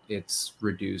it's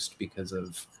reduced because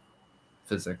of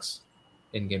physics,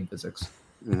 in-game physics.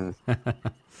 Mm-hmm.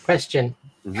 Question.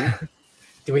 Mm-hmm.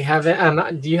 Do we have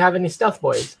it? Do you have any stealth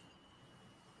boys?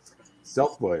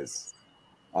 Stealth boys.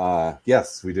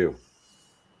 Yes, we do.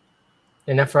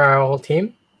 Enough for our whole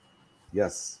team?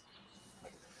 Yes.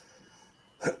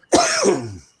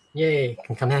 Yay!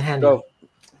 Can come in handy. So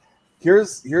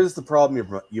here's the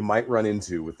problem you might run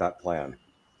into with that plan,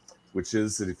 which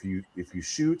is that if you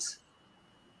shoot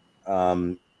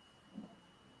a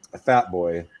fat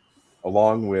boy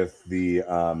along with the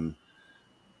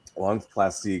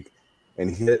plastique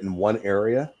and hit it in one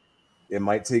area, it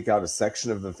might take out a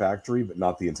section of the factory, but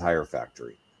not the entire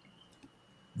factory.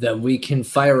 then we can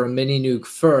fire a mini nuke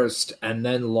first and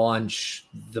then launch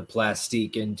the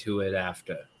plastique into it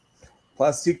after.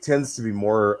 Plastique tends to be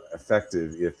more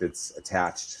effective if it's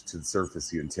attached to the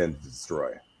surface you intend to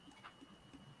destroy.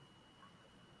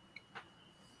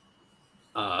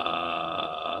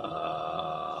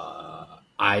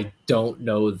 I don't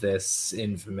know this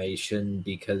information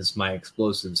because my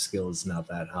explosive skill is not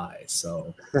that high.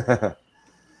 So,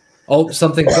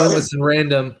 something pointless and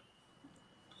random.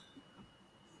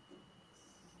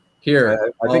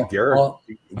 Here, I think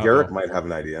Garrick might have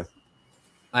an idea.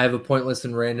 I have a pointless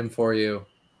and random for you.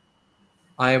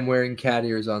 I am wearing cat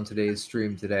ears on today's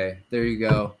stream today. There you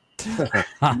go.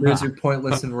 There's your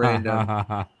pointless and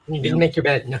random. You didn't make your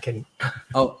bed. No kidding.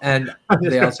 Oh, and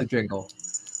they also jingle.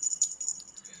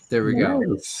 There we go.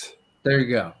 Nice. There you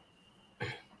go.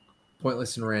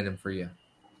 Pointless and random for you.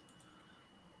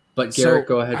 But Garrett,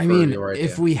 go ahead. Your idea.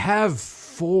 If we have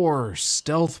 4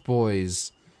 stealth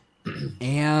boys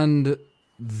and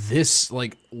this,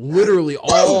 like literally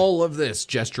all of this,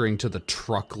 gesturing to the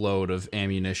truckload of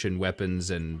ammunition, weapons,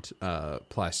 and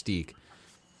plastique,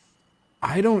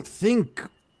 I don't think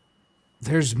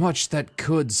there's much that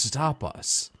could stop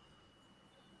us.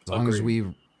 As long as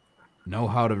we know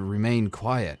how to remain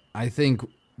quiet. I think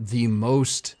the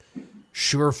most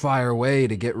surefire way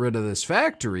to get rid of this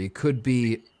factory could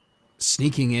be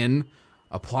sneaking in,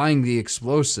 applying the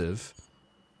explosive,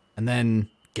 and then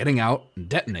getting out and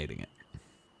detonating it.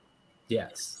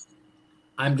 Yes.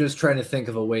 I'm just trying to think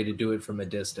of a way to do it from a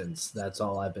distance. That's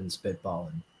all I've been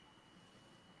spitballing.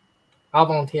 I'll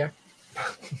volunteer.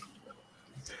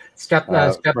 Strap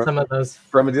some of those.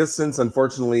 From a distance,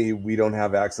 unfortunately, we don't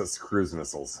have access to cruise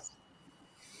missiles.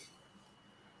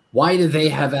 Why do they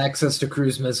have access to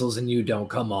cruise missiles and you don't?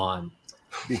 Come on.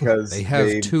 Because they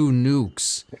have 2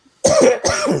 nukes.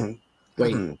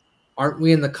 Wait, aren't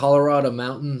we in the Colorado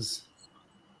mountains?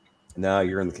 No,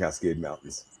 you're in the Cascade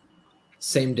Mountains.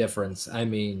 Same difference. I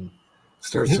mean,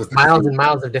 miles and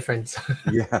miles of difference.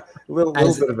 Yeah, a little bit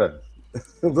of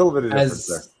difference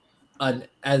there.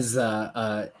 As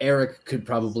Eric could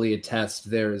probably attest,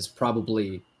 there's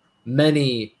probably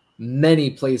many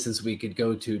places we could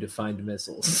go to find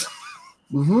missiles.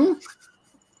 Mm-hmm.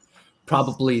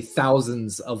 Probably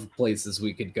thousands of places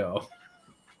we could go.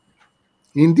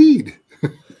 Indeed.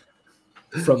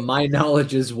 From my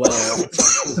knowledge as well,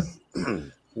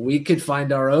 we could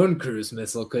find our own cruise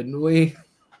missile, couldn't we?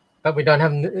 But we don't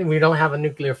have a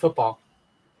nuclear football.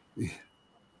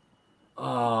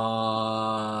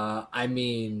 I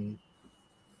mean,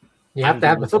 you have to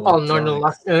have a football in order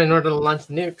to launch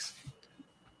the nukes.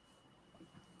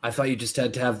 I thought you just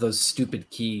had to have those stupid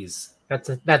keys. That's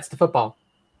the football.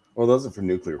 Well, those are for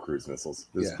nuclear cruise missiles.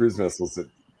 There's cruise missiles that.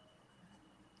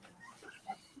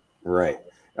 Right.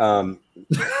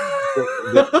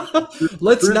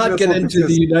 Let's not get into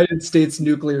the United States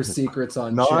nuclear secrets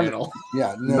on channel.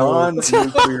 Yeah, no.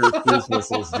 Non-nuclear cruise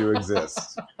missiles do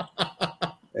exist,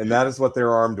 and that is what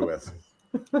they're armed with.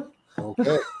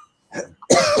 Okay.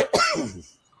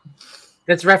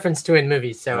 That's referenced to in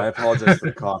movies. So and I apologize for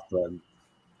the cough, but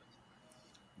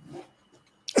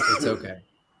it's okay.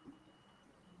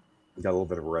 Got a little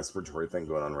bit of a respiratory thing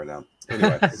going on right now.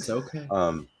 Anyway, it's okay.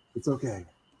 It's okay.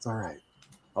 It's all right.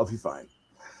 I'll be fine.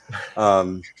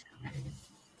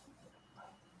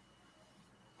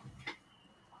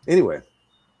 Anyway,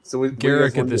 so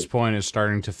Garrick at this point is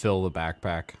starting to fill the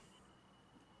backpack.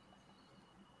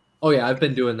 Oh yeah, I've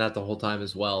been doing that the whole time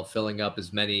as well, filling up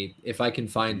as many. If I can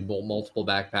find multiple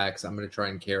backpacks, I'm going to try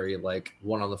and carry like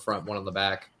one on the front, one on the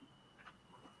back.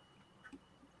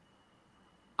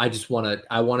 I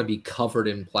want to be covered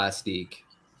in plastique.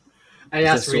 I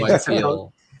asked Regis if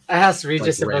he'll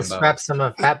strap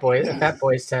some Fat Boys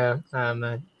to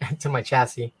my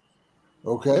chassis.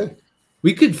 Okay.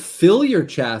 We could fill your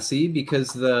chassis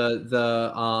because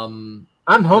I'm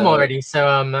home already, so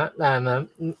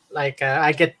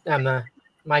I get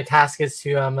my task is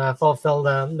to fulfill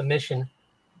the mission.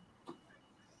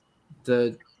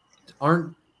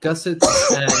 Aren't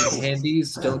gussets and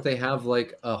handies, don't they have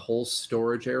like a whole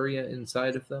storage area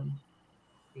inside of them?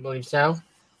 I believe so,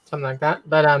 something like that.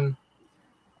 But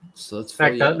so let's. In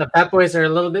fact, the Fat Boys are a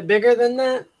little bit bigger than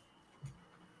that.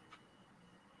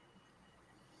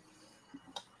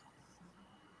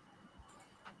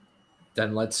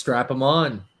 Then let's strap them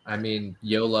on. I mean,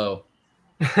 YOLO.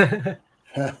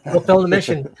 Fulfill the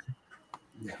mission.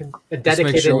 A dedicated. Let's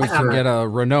make sure we can get a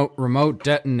remote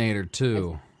detonator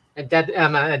too. I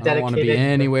don't want to be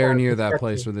anywhere near that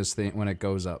place with this thing when it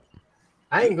goes up.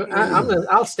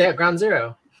 I'll stay at ground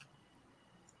zero.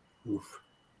 Oof.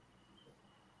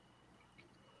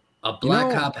 A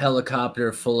Black Hawk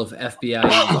helicopter full of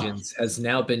FBI agents has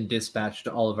now been dispatched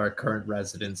to all of our current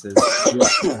residences.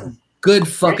 Good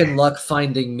fucking luck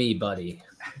finding me, buddy.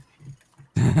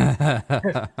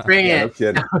 Bring Yeah, no it.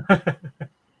 kidding.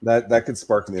 That could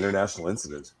spark an international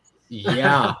incident.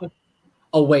 Yeah.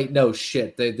 Oh wait, no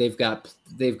shit. They've got.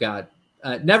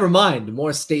 Never mind.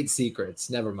 More state secrets.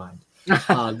 Never mind.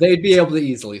 They'd be able to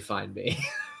easily find me.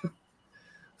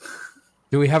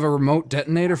 Do we have a remote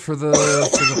detonator for the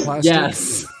plastic?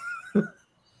 Yes.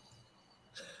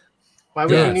 Why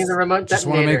would you need a remote Just detonator?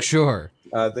 want to make sure.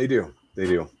 They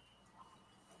do.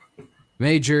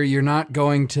 Major, you're not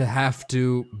going to have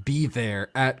to be there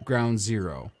at ground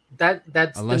zero.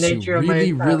 That's unless the nature you really,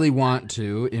 of my really want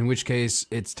to, in which case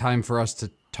it's time for us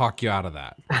to talk you out of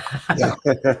that.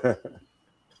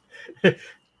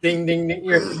 Ding ding ding.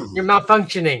 You're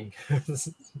malfunctioning.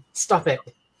 Stop it.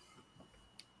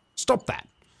 Stop that.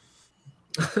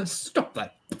 Stop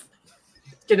that.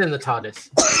 Get in the TARDIS.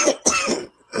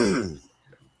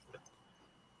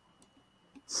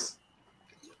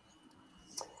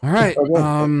 All right.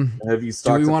 Have you Do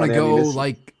stocked we up want on to go ammunition?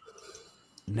 like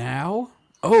now?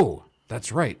 Oh,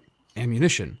 that's right.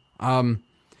 Ammunition. Got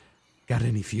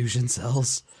any fusion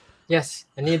cells? Yes,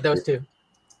 I need those too.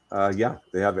 Yeah,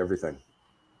 they have everything.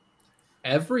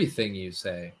 Everything you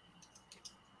say.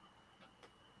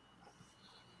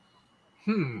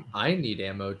 I need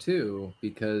ammo too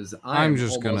because I'm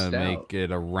just gonna almost make out.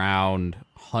 it around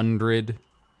 100.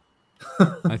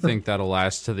 I think that'll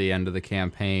last to the end of the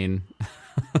campaign.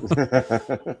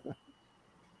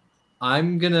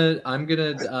 I'm gonna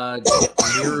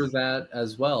mirror that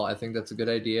as well. I think that's a good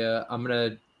idea. I'm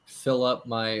gonna fill up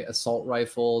my assault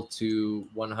rifle to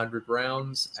 100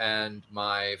 rounds and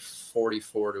my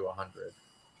 44 to 100.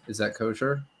 Is that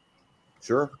kosher?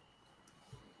 Sure.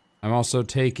 I'm also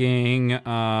taking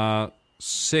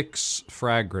 6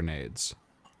 frag grenades.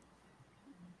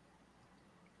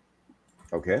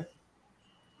 Okay.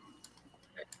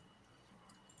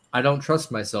 I don't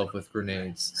trust myself with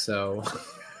grenades, so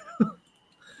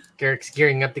Garrick's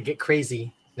gearing up to get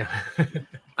crazy. No.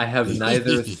 I have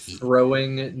neither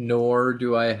throwing nor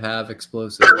do I have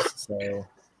explosives. So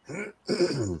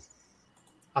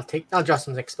I'll draw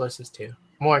some explosives too.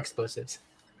 More explosives.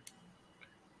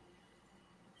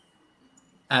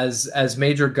 as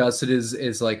Major Gusset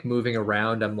is like moving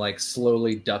around, I'm like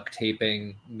slowly duct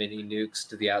taping mini nukes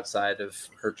to the outside of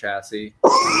her chassis.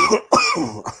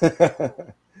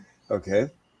 Okay.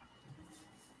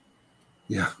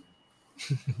 Yeah.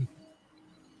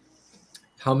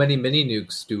 How many mini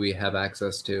nukes do we have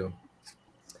access to?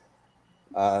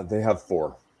 They have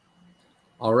 4.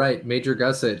 All right, Major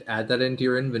Gusset, add that into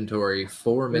your inventory.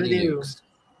 4 mini nukes.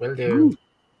 Will do.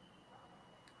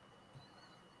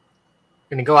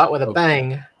 Gonna go out with a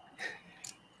bang.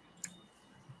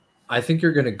 I think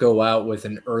you're gonna go out with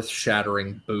an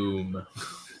earth-shattering boom.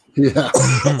 Yeah.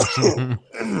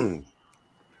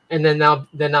 And then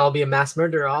I'll be a mass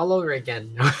murderer all over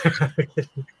again.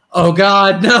 Oh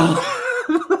God, no!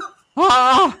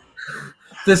 Ah!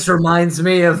 This reminds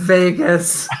me of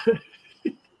Vegas.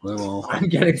 Well, I'm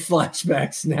getting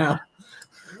flashbacks now.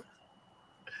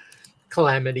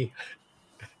 Calamity.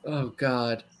 Oh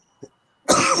God.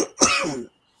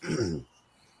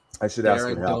 I should ask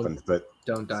Darren, what happened, but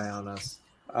Don't die on us.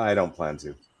 I don't plan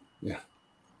to.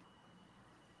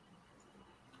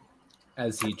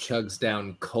 As he chugs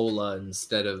down cola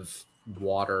instead of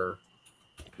water.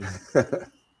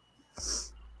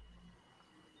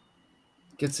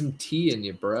 Get some tea in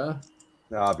you, bruh.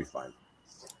 No, I'll be fine.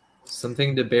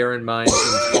 Something to bear in mind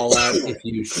in Fallout: if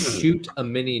you shoot a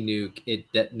mini nuke,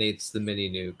 it detonates the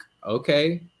mini nuke.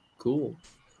 Okay, cool.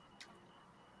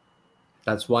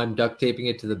 That's why I'm duct taping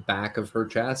it to the back of her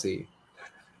chassis.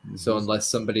 So unless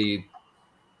somebody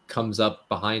comes up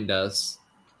behind us,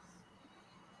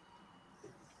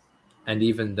 and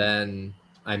even then,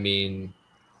 I mean,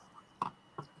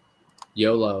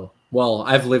 YOLO. Well,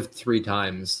 I've lived 3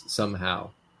 times somehow.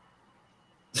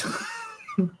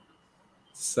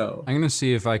 So I'm gonna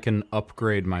see if I can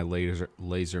upgrade my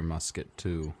laser musket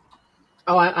too.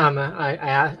 Oh,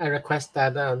 I request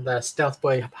that the stealth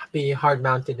boy be hard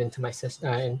mounted into my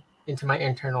into my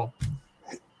internal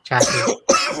chassis.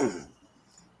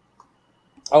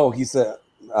 Oh, he said,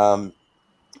 the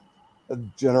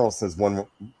general says one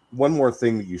more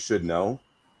thing that you should know.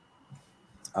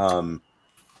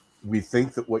 We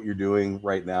think that what you're doing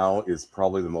right now is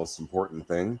probably the most important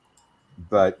thing,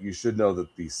 but you should know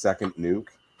that the second nuke,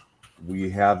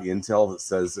 we have intel that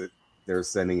says that they're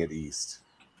sending it east.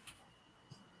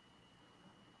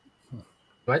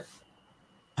 What?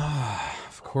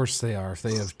 Of course they are. If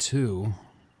they have 2.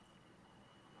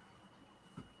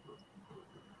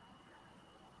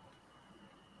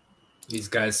 These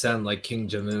guys sound like King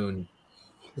Jamoon.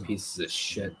 Pieces of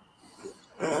shit.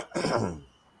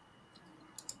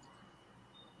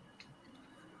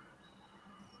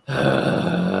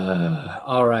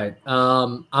 All right.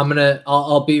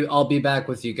 I'll be back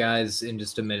with you guys in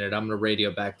just a minute. I'm gonna radio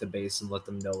back to base and let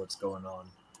them know what's going on.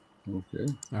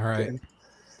 Okay. All right.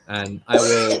 And I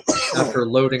will, after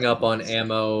loading up on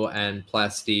ammo and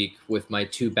plastique with my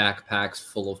 2 backpacks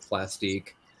full of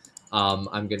plastique,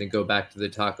 I'm going to go back to the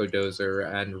Taco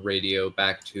Dozer and radio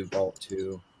back to Vault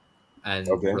 2 and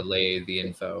relay the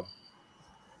info.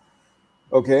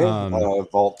 Okay. Um,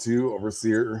 Vault 2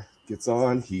 Overseer gets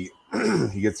on. He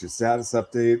gets your status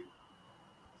update.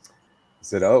 He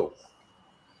said, "Oh,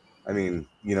 I mean,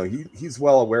 you know, he's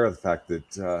well aware of the fact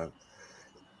that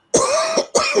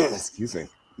excuse me,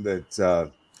 that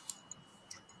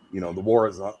you know, the war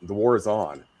is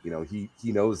on. You know, he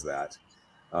knows that."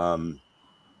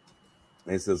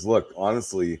 And he says, "Look,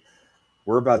 honestly,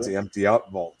 we're about to empty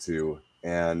out Vault 2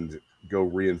 and go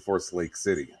reinforce Lake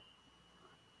City."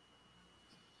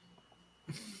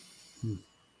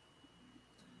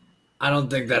 I don't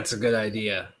think that's a good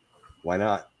idea. Why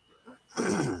not?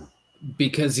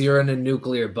 Because you're in a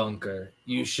nuclear bunker.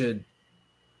 You should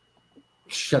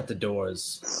shut the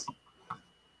doors.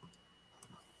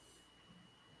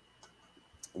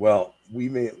 Well, we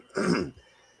may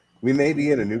we may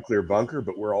be in a nuclear bunker,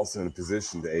 but we're also in a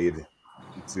position to aid,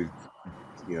 to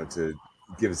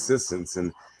give assistance.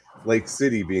 And Lake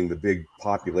City, being the big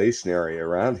population area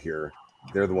around here,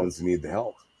 they're the ones who need the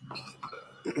help.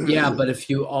 Yeah, but if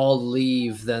you all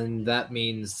leave, then that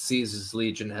means Caesar's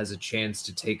Legion has a chance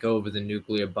to take over the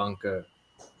nuclear bunker.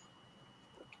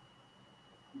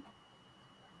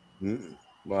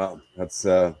 Well, that's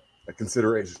a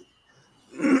consideration.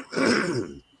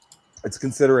 It's a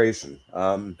consideration.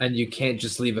 And you can't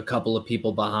just leave a couple of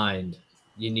people behind.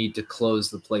 You need to close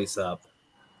the place up.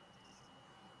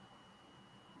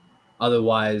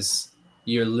 Otherwise,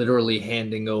 you're literally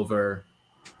handing over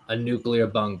a nuclear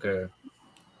bunker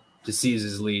to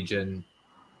Caesar's Legion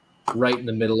right in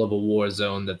the middle of a war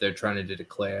zone that they're trying to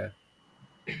declare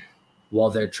while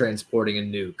they're transporting a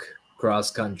nuke cross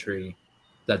country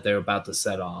that they're about to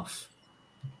set off.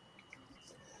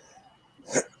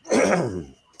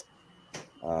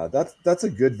 That's a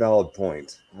good, valid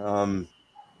point.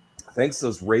 Thanks to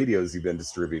those radios you've been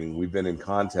distributing, we've been in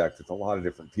contact with a lot of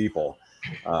different people.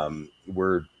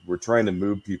 We're trying to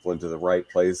move people into the right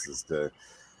places to,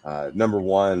 number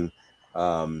one,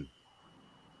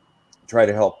 try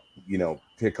to help,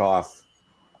 pick off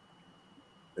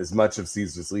as much of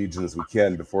Caesar's Legion as we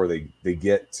can before they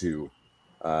get to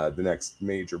the next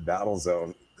major battle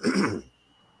zone.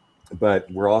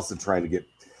 But we're also trying to get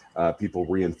people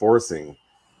reinforcing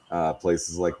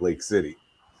places like Lake City.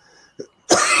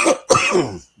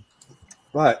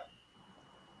 But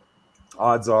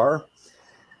odds are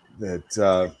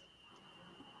that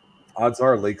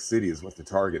Lake City is what the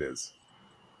target is.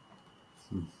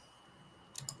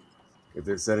 If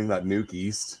they're sending that nuke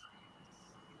east,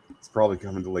 it's probably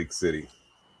coming to Lake City.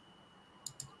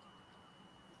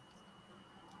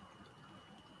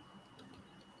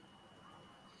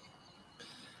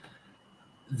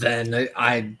 Then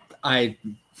I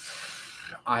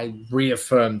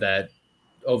reaffirm that,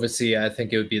 Overseer, I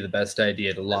think it would be the best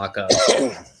idea to lock up.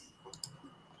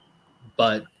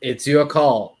 But it's your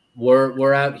call.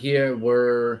 We're out here.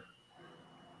 We're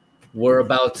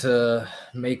about to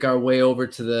make our way over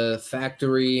to the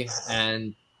factory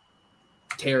and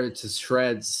tear it to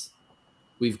shreds.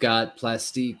 We've got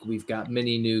plastique. We've got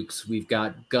mini nukes. We've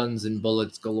got guns and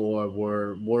bullets galore.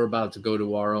 We're about to go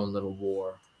to our own little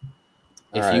war.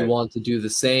 If you want to do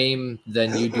the same,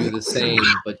 then you do the same.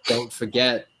 But don't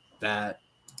forget that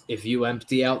if you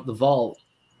empty out the vault,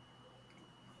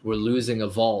 we're losing a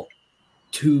vault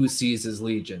to Caesar's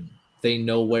Legion. They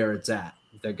know where it's at.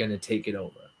 They're going to take it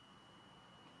over.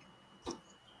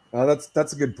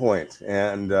 That's a good point.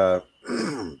 And as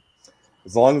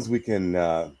long as we can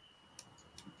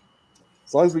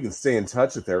stay in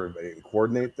touch with everybody and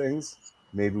coordinate things,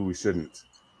 maybe we shouldn't.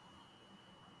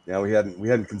 Yeah, we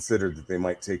hadn't considered that they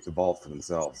might take the vault for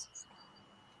themselves.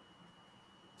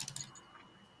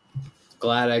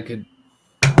 Glad I could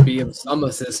be of some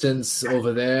assistance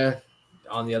over there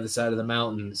on the other side of the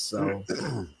mountains. So,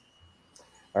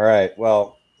 all right.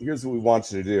 Well, here's what we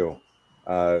want you to do.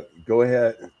 Go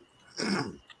ahead,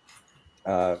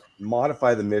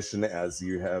 modify the mission as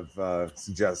you have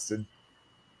suggested.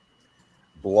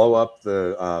 Blow up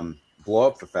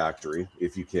the factory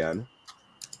if you can,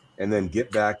 and then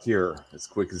get back here as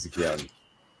quick as you can.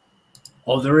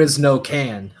 Oh, there is no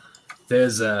can.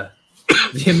 There's a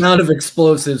The amount of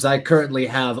explosives I currently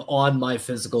have on my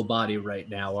physical body right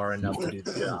now are enough to do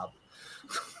the job.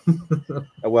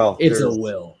 Well, It's a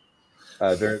will.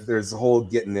 There's a whole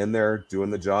getting in there, doing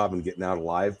the job, and getting out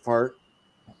alive part.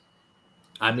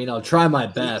 I mean, I'll try my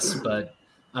best, but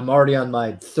I'm already on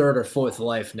my third or fourth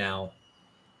life now.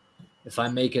 If I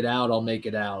make it out, I'll make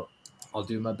it out. I'll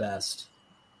do my best.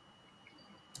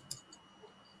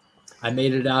 I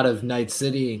made it out of Night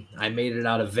City. I made it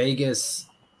out of Vegas.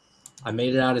 I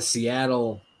made it out of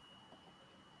Seattle.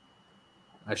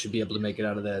 I should be able to make it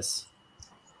out of this.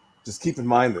 Just keep in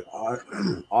mind that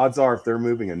odds are, if they're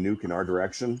moving a nuke in our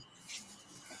direction,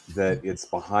 that it's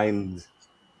behind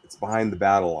the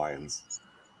battle lines,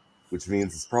 which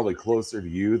means it's probably closer to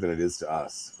you than it is to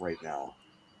us right now.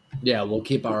 Yeah, we'll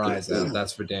keep our eyes out.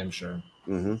 That's for damn sure.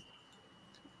 Mm-hmm.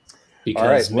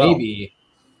 Because All right,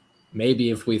 maybe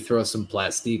if we throw some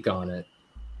plastique on it,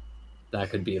 that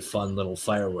could be a fun little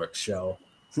fireworks show.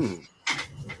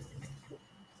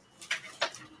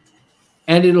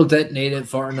 And it'll detonate it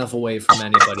far enough away from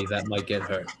anybody that might get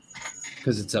hurt,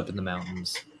 because it's up in the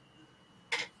mountains.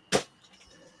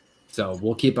 So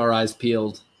we'll keep our eyes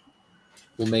peeled.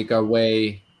 We'll make our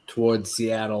way towards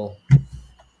Seattle.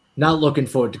 Not looking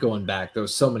forward to going back. There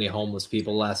was so many homeless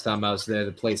people last time I was there.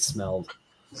 The place smelled.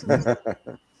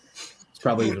 It's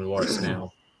probably even worse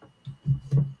now.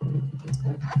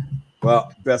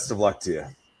 Well, best of luck to you.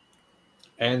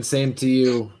 And same to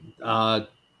you.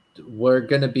 We're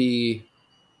going to be...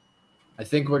 I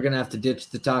think we're going to have to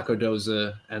ditch the Taco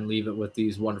Doza and leave it with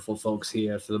these wonderful folks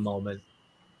here for the moment.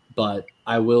 But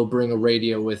I will bring a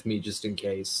radio with me just in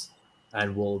case.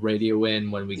 And we'll radio in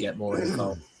when we get more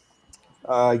info.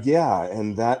 Yeah,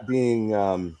 and that being,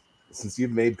 since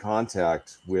you've made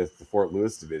contact with the Fort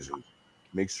Lewis division,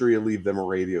 make sure you leave them a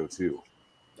radio too.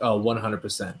 Oh,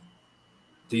 100%.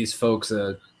 These folks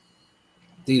are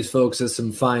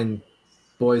some fine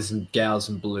boys and gals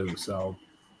in blue, so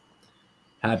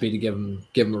happy to give them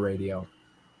a radio.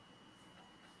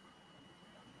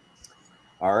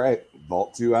 All right,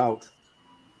 Vault 2 out.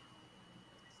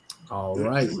 All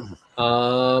right.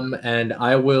 And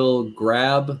I will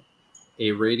grab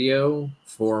a radio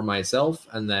for myself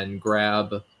and then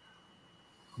grab,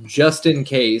 just in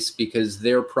case, because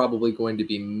they're probably going to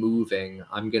be moving,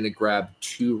 I'm going to grab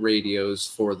 2 radios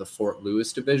for the Fort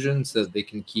Lewis division so that they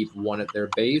can keep one at their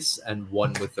base and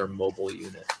one with their mobile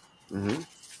unit. Mm-hmm.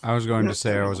 I was going to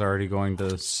say I was already going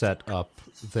to set up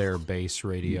their base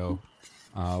radio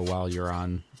while you're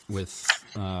on with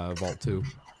Vault 2.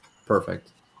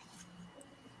 Perfect.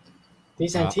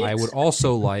 These antiques. I would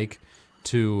also like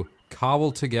to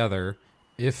cobble together,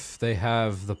 if they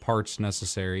have the parts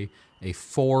necessary, a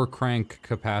 4-crank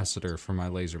capacitor for my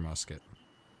laser musket.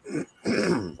 A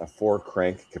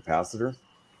 4-crank capacitor?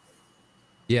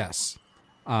 Yes.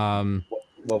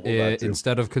 What will that do?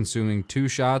 Instead of consuming 2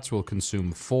 shots, we'll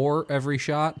consume 4 every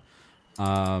shot.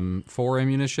 4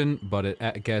 ammunition, but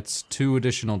it gets 2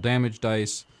 additional damage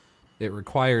dice. It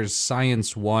requires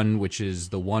Science 1, which is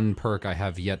the one perk I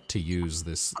have yet to use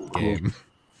this game.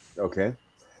 Okay.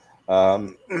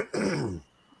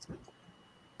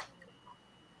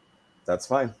 That's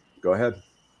fine. Go ahead.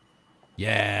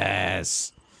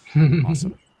 Yes.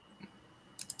 Awesome.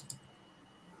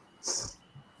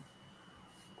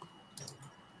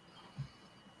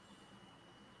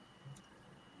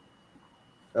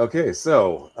 Okay,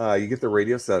 so you get the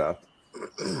radio set up,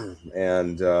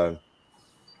 and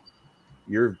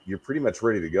you're pretty much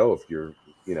ready to go if you're,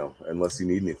 unless you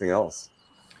need anything else.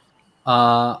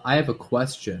 I have a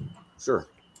question. Sure.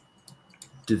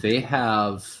 Do they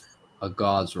have a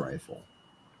gauze rifle?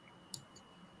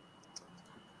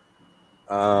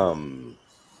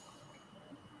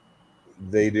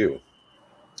 They do.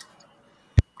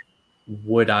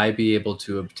 Would I be able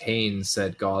to obtain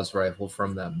said gauze rifle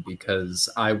from them? Because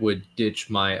I would ditch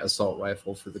my assault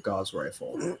rifle for the gauze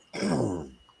rifle.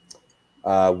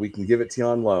 We can give it to you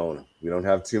on loan. We don't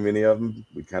have too many of them.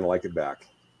 We kind of like it back.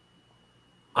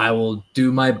 I will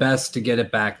do my best to get it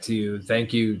back to you.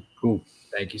 Thank you. Ooh,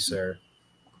 thank you, sir.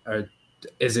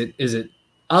 Is it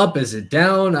up? Is it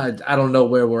down? I don't know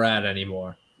where we're at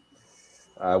anymore.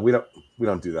 We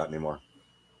don't do that anymore.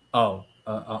 Oh,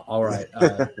 all right.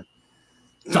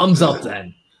 Thumbs up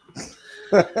then.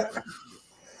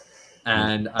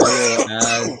 And I will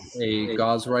add a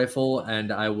gauze rifle,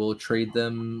 and I will trade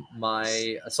them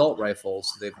my assault rifle,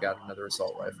 so they've got another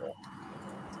assault rifle.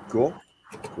 Cool.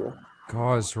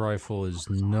 Gauze rifle is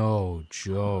no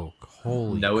joke.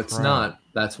 Holy No, it's crap. not.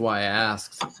 That's why I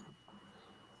asked.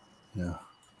 Yeah.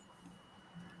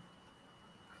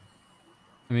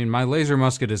 I mean, my laser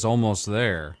musket is almost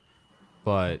there,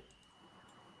 but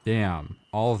Damn.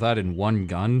 All of that in one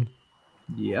gun?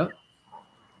 Yep.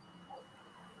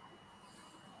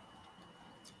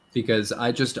 Because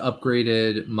I just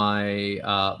upgraded my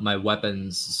my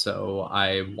weapons, so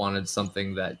I wanted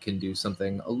something that can do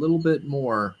something a little bit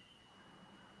more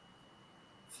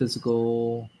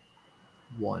physical.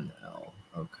 1L.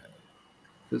 Okay.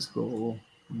 Physical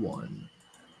 1L.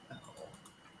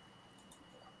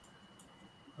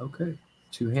 Okay.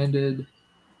 Two-handed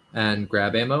and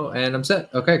grab ammo, and I'm set.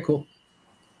 Okay, cool.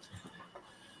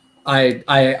 I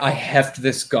heft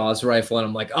this gauze rifle, and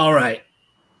I'm like, all right,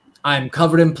 I'm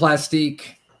covered in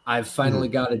plastique. I've finally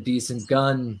got a decent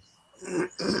gun.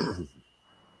 You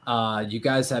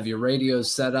guys have your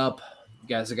radios set up. You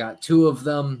guys have got 2 of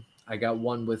them. I got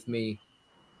 1 with me.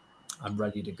 I'm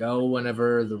ready to go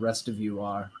whenever the rest of you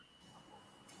are.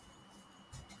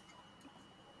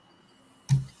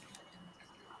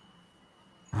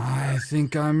 I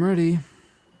think I'm ready.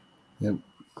 Yep.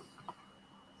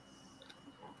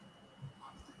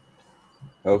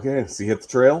 Okay, so you hit the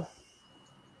trail.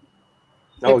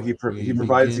 Oh, he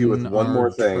provides you with one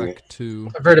more thing.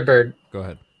 To... A vertibird. Go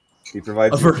ahead. He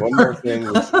provides you with one more thing,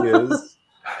 which is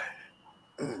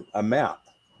a map,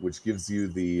 which gives you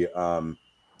the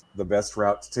best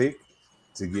route to take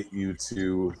to get you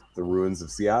to the ruins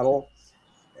of Seattle,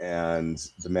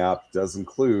 and the map does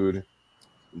include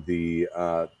the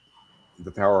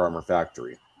power armor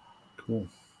factory. Cool.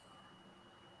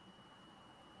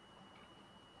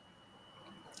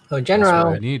 Oh, That's General,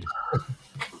 what I need.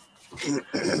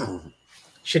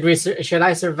 should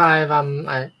I survive?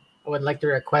 I would like to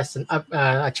request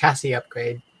a chassis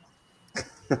upgrade.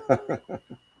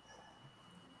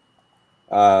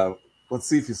 Let's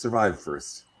see if you survive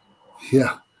first.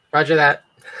 Yeah. Roger that.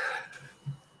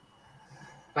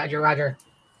 Roger. Roger.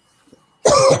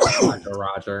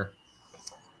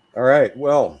 All right,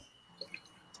 well,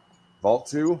 Vault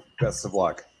 2, best of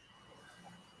luck.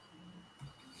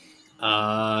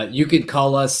 You could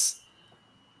call us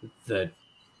the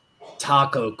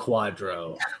Taco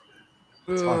Quadro.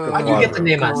 How'd you get to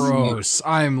name us? Gross.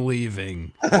 I'm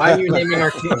leaving. Why are you naming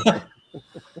our team?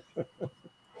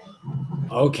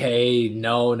 Okay,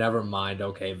 no, never mind.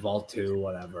 Okay, Vault 2,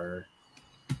 whatever.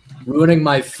 Ruining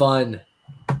my fun.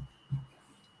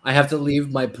 I have to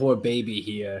leave my poor baby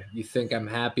here. You think I'm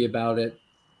happy about it?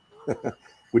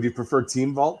 Would you prefer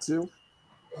Team Vault 2?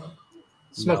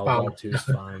 Smoke No, bomb. Vault 2 is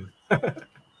fine.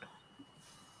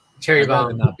 Cherry I'd rather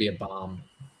bomb. not be a bomb.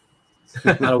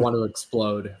 I don't want to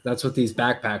explode. That's what these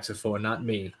backpacks are for, not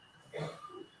me.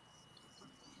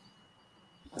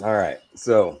 All right,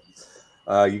 so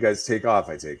you guys take off,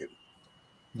 I take it.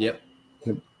 Yep.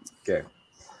 Okay.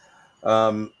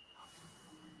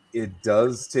 It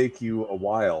does take you a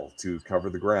while to cover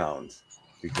the ground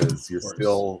because you're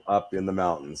still up in the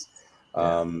mountains.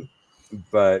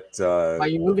 But Why are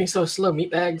you moving so slow,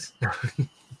 meatbags?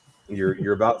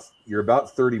 you're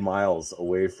about 30 miles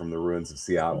away from the ruins of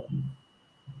Seattle.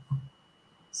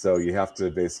 So you have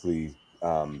to basically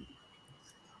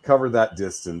cover that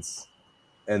distance,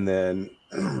 and then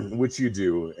which you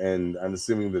do. And I'm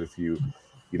assuming that if you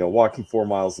walking 4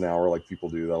 miles an hour like people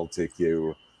do, that'll take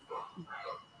you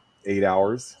 8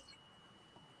 hours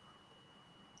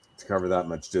to cover that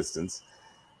much distance.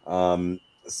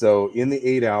 So in the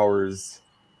 8 hours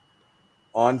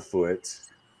on foot,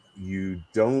 you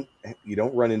don't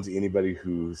run into anybody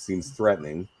who seems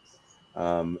threatening.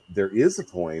 There is a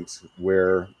point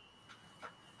where,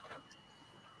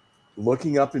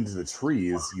 looking up into the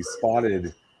trees, you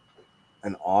spotted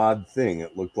an odd thing.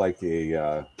 It looked like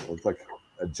a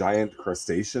giant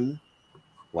crustacean,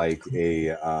 like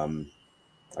a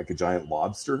giant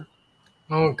lobster.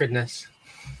 Oh, goodness.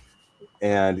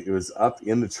 And it was up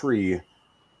in the tree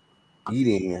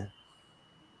eating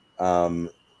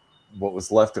what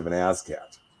was left of an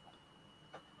ASCAT.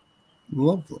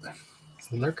 Lovely.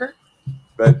 Lurker?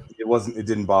 But it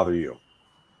didn't bother you.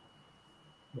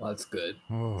 Well, that's good.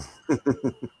 Oh,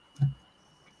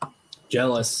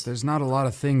 Jealous. there's not a lot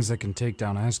of things that can take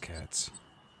down ASCATs.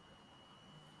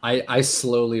 I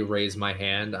slowly raise my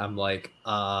hand. I'm like,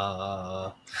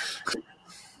 Well,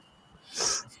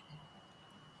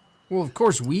 of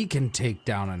course we can take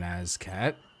down an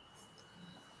ASCAT.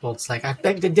 Bolt's like, I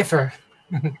beg to differ.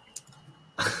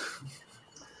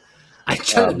 I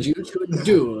challenge you to a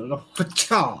duel.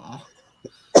 Pacha.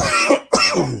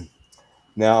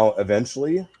 Now,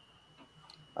 eventually,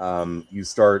 you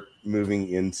start moving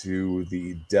into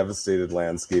the devastated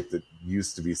landscape that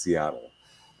used to be Seattle.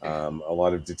 A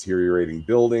lot of deteriorating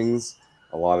buildings,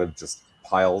 a lot of just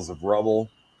piles of rubble.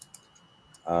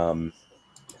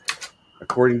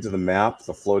 According to the map,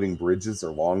 the floating bridges are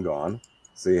long gone,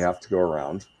 so you have to go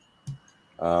around.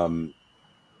 But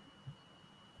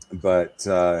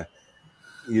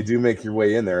you do make your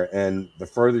way in there, and the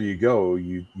further you go,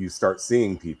 you start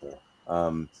seeing people.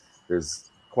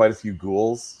 There's quite a few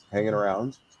ghouls hanging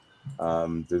around.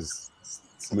 There's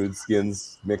smooth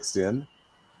skins mixed in.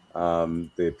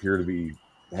 They appear to be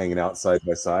hanging out side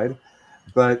by side,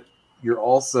 but you're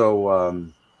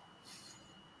also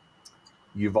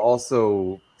you've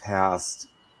also passed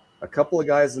a couple of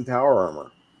guys in power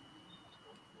armor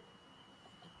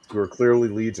who are clearly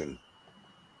Legion.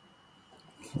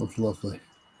 That's lovely.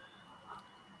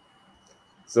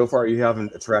 So far, you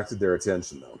haven't attracted their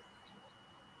attention, though.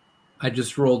 I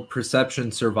just rolled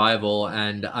perception survival,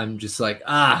 and I'm just like,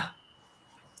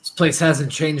 this place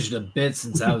hasn't changed a bit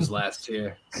since I was last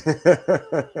here.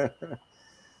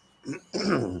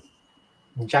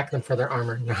 Jack them for their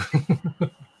armor. No.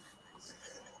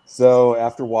 So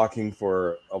after walking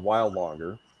for a while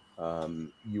longer,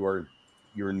 you're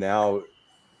now,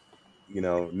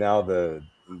 now the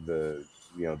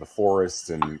forest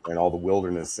and all the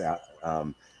wilderness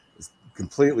is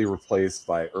completely replaced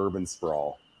by urban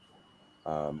sprawl,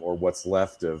 or what's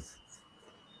left of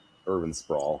urban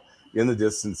sprawl. In the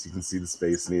distance, you can see the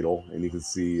Space Needle, and you can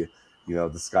see, the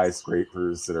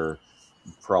skyscrapers that are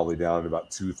probably down at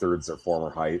about 2/3 their former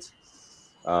height.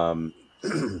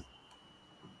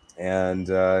 And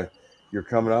you're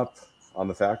coming up on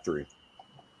the factory.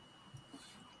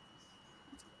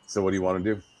 So what do you want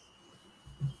to do?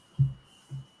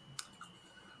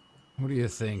 What do you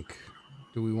think?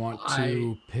 Do we want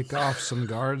to pick off some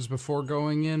guards before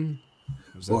going in?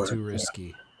 Or is that too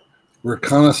risky?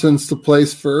 Reconnaissance the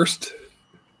place first.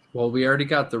 Well, we already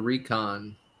got the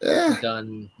recon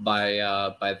done by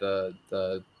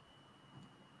the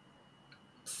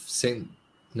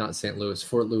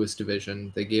Fort Lewis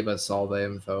division. They gave us all the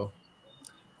info.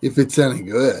 If it's any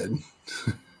good.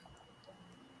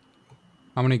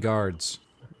 How many guards?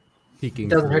 Peeking.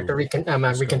 Doesn't hurt to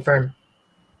reconfirm.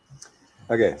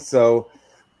 Okay, so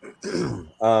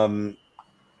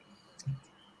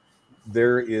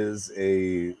there is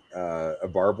a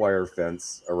barbed wire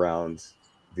fence around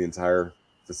the entire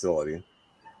facility.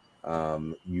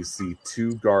 You see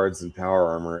 2 guards in power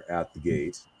armor at the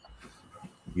gate.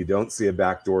 You don't see a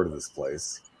back door to this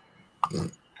place.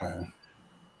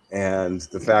 And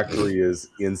the factory is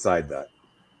inside that.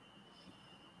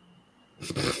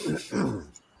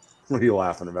 What are you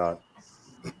laughing about?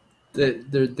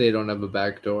 They don't have a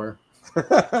back door.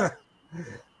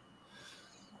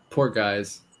 Poor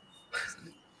guys.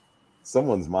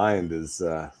 Someone's mind is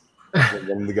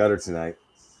in the gutter tonight.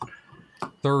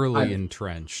 Thoroughly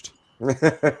entrenched.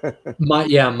 My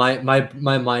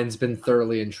mind's been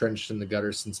thoroughly entrenched in the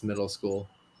gutter since middle school.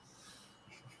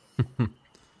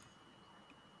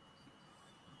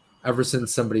 Ever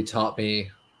since somebody taught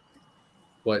me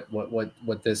what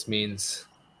this means.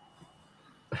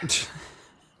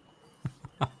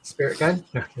 Spirit gun?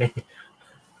 Okay.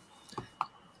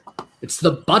 It's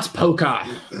the butt poker.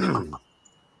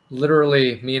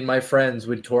 Literally, me and my friends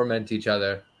would torment each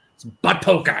other. It's butt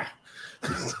poker.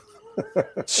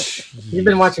 You've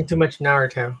been watching too much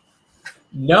Naruto.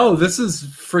 No, this is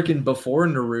freaking before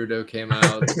Naruto came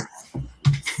out.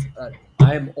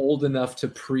 I am old enough to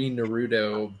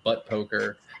pre-Naruto butt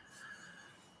poker.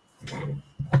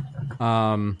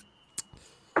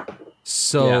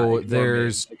 So Yeah,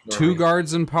 there's ignore 2 me.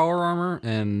 guards in power armor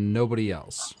and nobody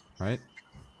else, right?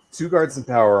 2 guards in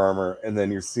power armor, and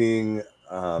then you're seeing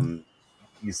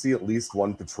you see at least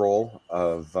 1 patrol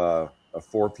of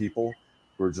 4 people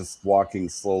who are just walking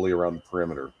slowly around the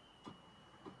perimeter.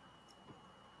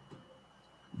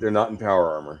 They're not in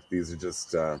power armor. These are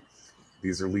just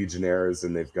these are legionnaires,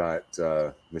 and they've got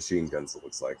machine guns, it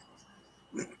looks like.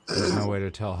 There's no way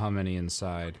to tell how many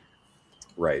inside.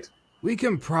 Right. We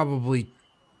can probably,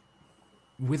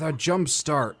 with a jump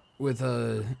start, we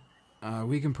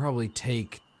can probably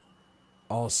take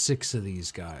all 6 of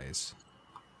these guys.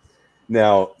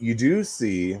 Now, you do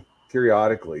see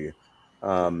periodically,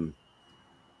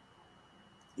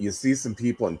 you see some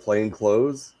people in plain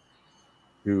clothes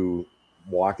who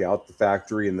walk out the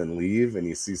factory and then leave, and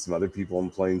you see some other people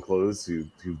in plain clothes who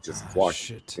just walk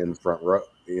in front row,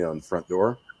 in the front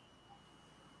door.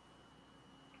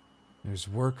 There's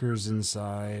workers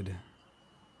inside.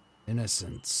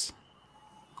 Innocents.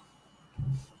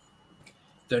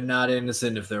 They're not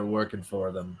innocent if they're working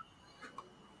for them.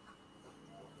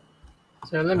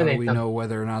 So How do eliminate we them. know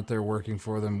whether or not they're working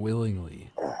for them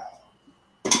willingly?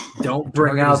 Don't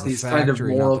bring Target out is the these kind of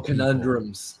factory, not moral the people.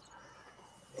 conundrums.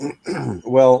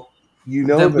 Well, you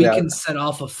know That we that- can set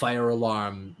off a fire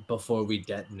alarm before we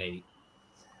detonate.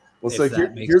 Well, if so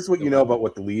that makes here's it what you feel know better. about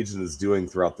what the Legion is doing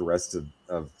throughout the rest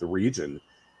of the region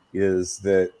is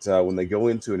that when they go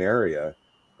into an area,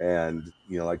 and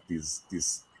like these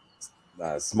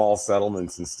small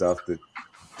settlements and stuff that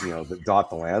that dot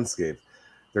the landscape,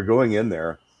 they're going in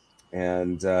there,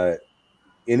 and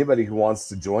anybody who wants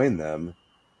to join them,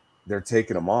 they're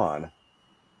taking them on.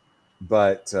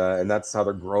 But and that's how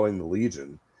they're growing the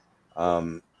Legion.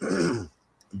 But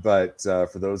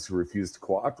for those who refuse to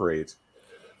cooperate,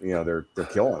 they're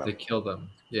killing them. They kill them.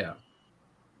 Yeah.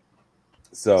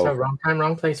 So wrong time,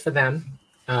 wrong place for them.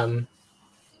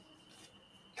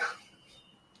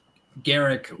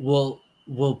 Garrick, we'll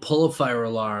pull a fire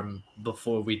alarm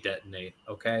before we detonate,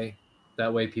 okay?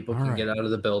 That way people can get out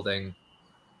of the building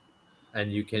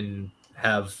and you can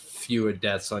have fewer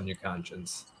deaths on your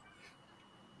conscience.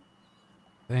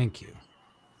 Thank you.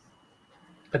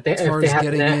 But as far as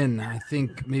getting in, I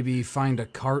think maybe find a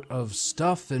cart of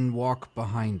stuff and walk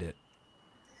behind it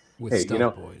with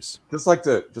stealth boys. Just like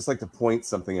to point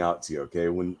something out to you, okay?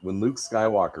 When Luke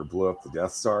Skywalker blew up the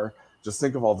Death Star, just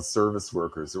think of all the service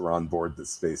workers who were on board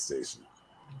this space station.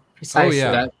 Precisely.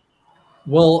 Oh yeah.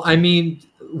 Well, I mean,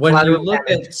 when you look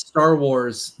at Star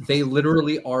Wars, they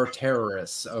literally are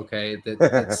terrorists. Okay,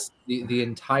 that's the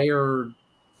entire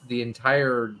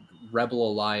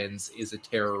Rebel Alliance is a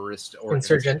terrorist organization.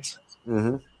 Insurgent.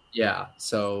 Mm-hmm. Yeah.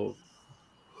 So.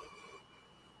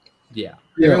 Yeah.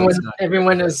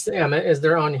 Everyone is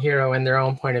their own hero and their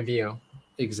own point of view.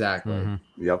 Exactly.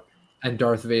 Mm-hmm. Yep. And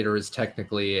Darth Vader is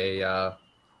technically a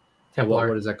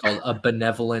what is that called? A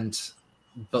benevolent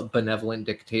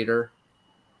dictator,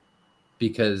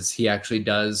 because he actually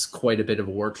does quite a bit of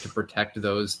work to protect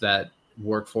those that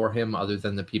work for him, other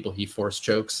than the people he force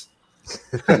chokes.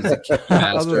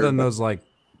 Other than those, like,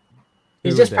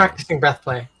 he's just practicing breath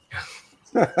play.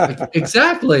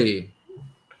 Exactly.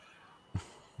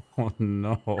 Oh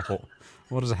no!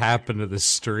 What has happened to this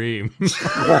stream? This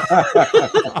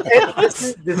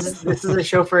is a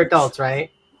show for adults,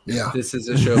 right? Yeah. This is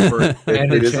a show for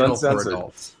and a channel for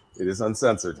adults. It is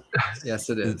uncensored. Yes,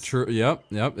 it is. True. Yep.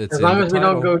 It's as long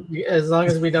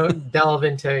as we don't delve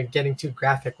into getting too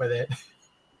graphic with it.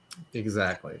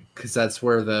 Exactly, because that's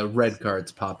where the red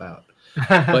cards pop out.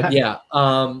 But yeah,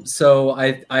 so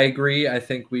I agree. I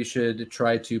think we should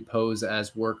try to pose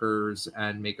as workers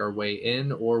and make our way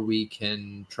in, or we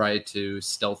can try to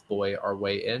stealth boy our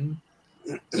way in.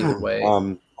 Either way,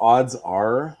 odds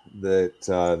are that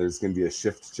there's going to be a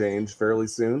shift change fairly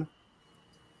soon,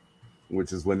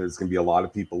 which is when there's going to be a lot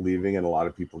of people leaving and a lot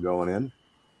of people going in.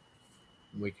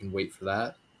 We can wait for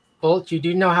that. Bolt, you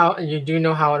do know how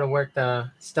to work the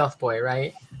stealth boy,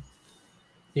 right?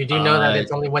 You do know that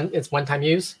it's one-time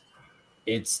use?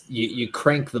 It's you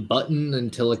crank the button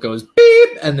until it goes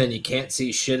beep, and then you can't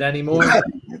see shit anymore.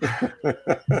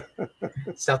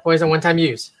 Stealth boy is a one-time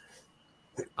use.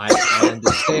 I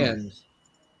understand.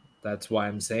 That's why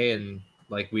I'm saying,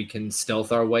 like, we can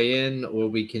stealth our way in, or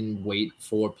we can wait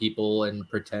for people and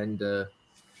pretend to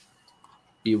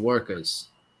be workers.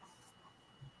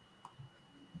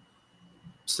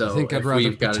 So I think I'd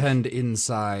rather pretend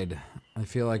inside. I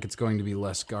feel like it's going to be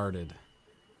less guarded.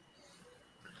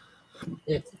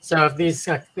 If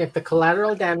the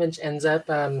collateral damage ends up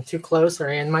too close or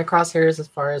in my crosshairs as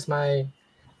far as my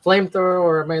flamethrower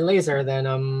or my laser, then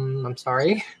I'm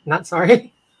sorry, not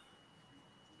sorry.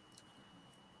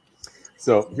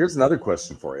 So here's another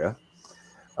question for you.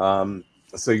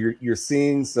 So you're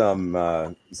seeing some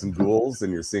ghouls,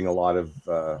 and you're seeing a lot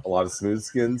of smooth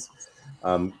skins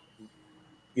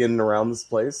in and around this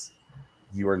place.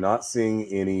 You are not seeing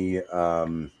any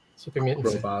super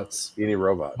mutants. Robots. Any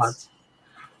robots.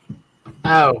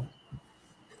 Oh.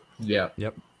 Yeah.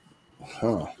 Yep.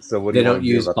 Huh. So what do they you don't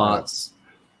use bots.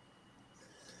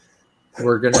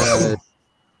 We're gonna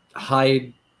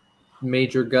hide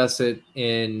Major Gusset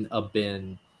in a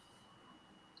bin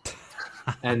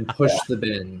and push the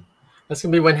bin. That's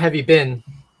gonna be one heavy bin.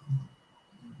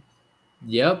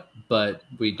 Yep, but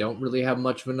we don't really have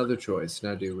much of another choice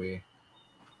now, do we?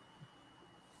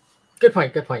 Good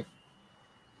point.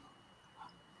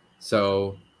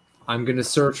 So I'm going to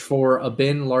search for a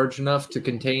bin large enough to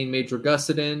contain Major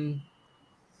Gusset in,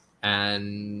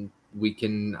 and we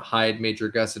can hide Major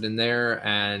Gusset in there,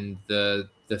 and the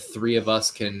three of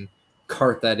us can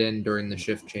cart that in during the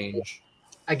shift change.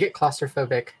 I get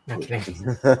claustrophobic. No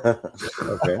kidding.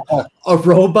 Okay. A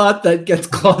robot that gets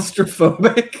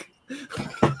claustrophobic?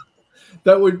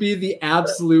 That would be the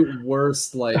absolute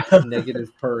worst,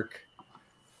 negative perk.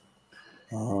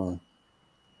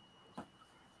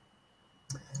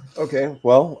 Okay,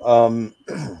 well,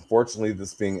 fortunately,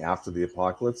 this being after the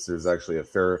apocalypse, there's actually a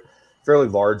fairly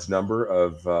large number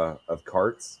of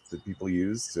carts that people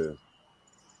use to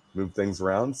move things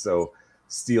around. So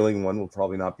stealing one will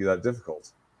probably not be that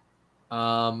difficult.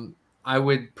 I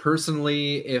would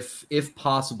personally, if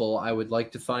possible, I would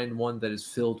like to find one that is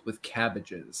filled with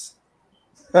cabbages.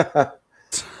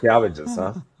 Cabbages,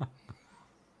 huh?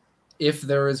 If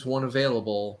there is one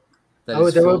available. There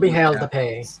will filled be with hell to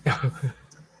pay. cabbages.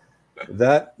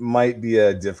 That might be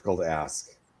a difficult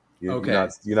ask. Okay.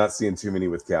 You're not seeing too many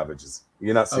with cabbages.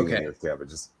 You're not seeing Okay. any with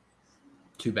cabbages.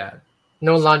 Too bad.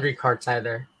 No laundry carts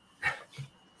either.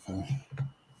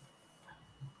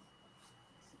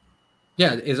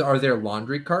 Yeah, are there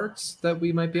laundry carts that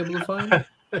we might be able to find?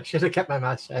 I should have kept my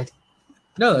mouth shut.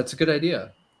 No, that's a good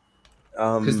idea.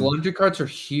 Because Um, laundry carts are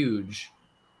huge.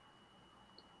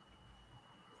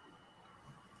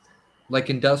 Like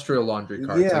industrial laundry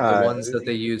carts, like Yeah. the ones that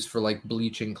they use for like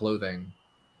bleaching clothing.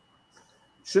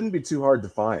 shouldn't be too hard to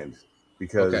find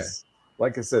because, Okay.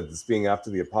 like I said, this being after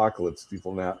the apocalypse,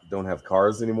 people don't have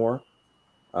cars anymore.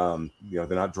 They're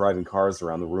not driving cars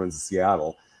around the ruins of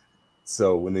Seattle.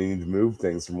 So when they need to move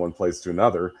things from one place to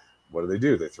another, what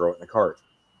do? They throw it in a cart.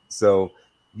 So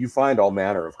you find all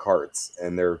manner of carts,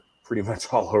 and they're pretty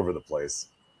much all over the place.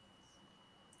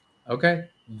 Okay,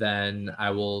 then I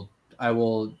will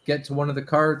get to one of the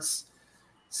carts,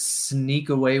 sneak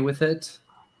away with it.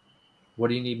 What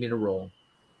do you need me to roll?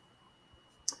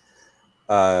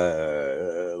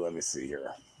 Let me see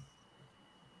here.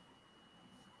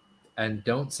 And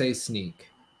don't say sneak.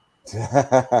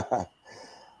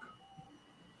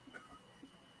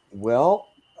 Well,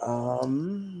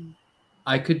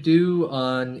 I could do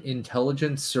on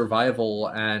intelligence survival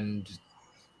and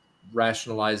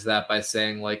rationalize that by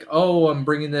saying like, oh, I'm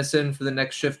bringing this in for the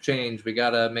next shift change. We got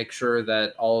to make sure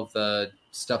that all of the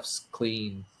stuff's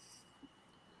clean.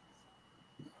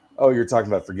 oh, you're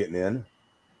talking about for getting in?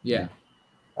 Yeah.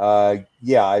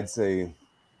 Yeah, I'd say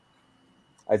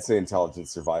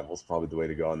intelligence survival is probably the way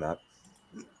to go on that.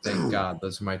 Thank God.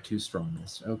 Those are my two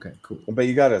strongest. Okay, cool. But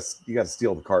you gotta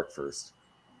steal the cart first.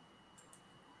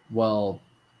 Well,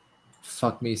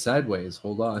 fuck me sideways.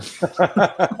 Hold on.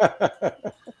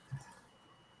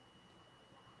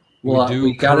 Well,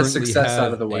 we got a currently success out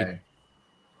have of the a- way.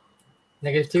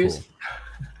 -2s? Cool.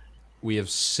 We have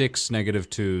 6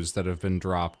 -2s that have been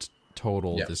dropped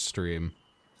total Yep. this stream.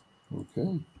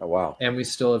 Okay. Oh wow. And we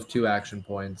still have 2 action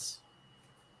points.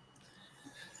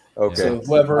 Okay. So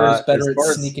whoever is As better at far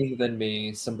as- sneaking than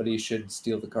me, somebody should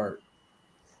steal the cart.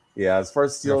 Yeah, as far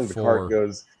as stealing the Therefore- cart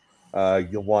goes,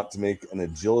 you'll want to make an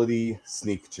agility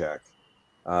sneak check.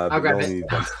 But you grab only it.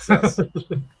 need one success.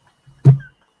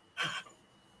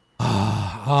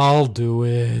 I'll do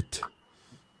it.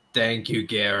 Thank you,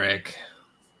 Garrick.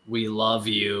 We love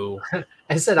you.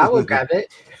 I said I would grab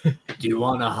it. Do you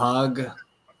want a hug?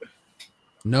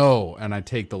 No, and I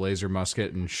take the laser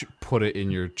musket and put it in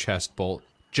your chest bolt.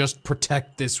 Just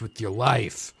protect this with your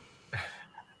life.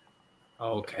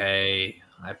 Okay,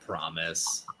 I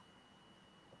promise.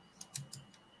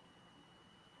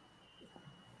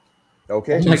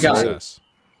 Okay. Oh my God. Success.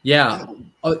 Yeah.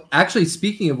 Actually,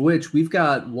 speaking of which, we've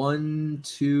got 1,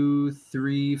 2,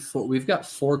 3, 4. We've got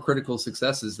 4 critical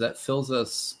successes. That fills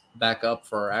us back up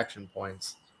for our action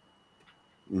points.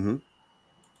 Mm-hmm.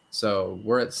 So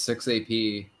we're at 6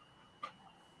 AP.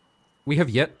 We have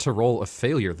yet to roll a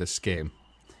failure this game.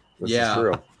 This Yeah. is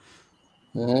true.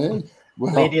 Hey,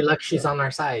 well, Lady Luck, she's on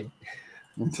our side.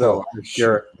 So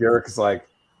sure. Garrick is like,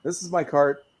 "This is my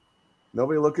cart.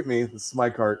 Nobody look at me. This is my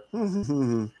cart."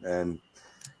 And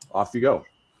off you go.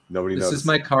 Nobody This knows. is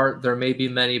my cart. There may be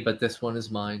many, but this one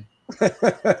is mine.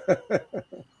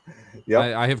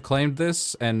 Yep. I have claimed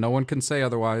this, and no one can say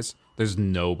otherwise. There's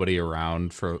nobody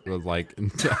around for, like,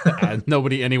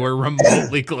 nobody anywhere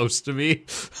remotely close to me.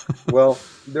 Well,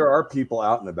 there are people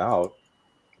out and about.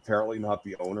 Apparently not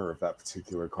the owner of that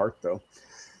particular cart, though.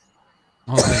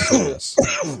 Oh, thank goodness.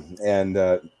 And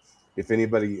if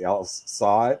anybody else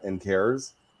saw it and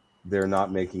cares, they're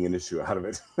not making an issue out of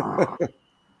it.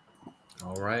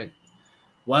 All right.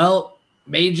 Well,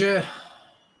 Major,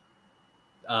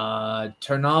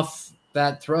 turn off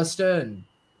that thruster and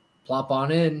plop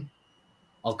on in.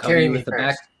 I'll cover Carry you me with the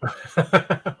back.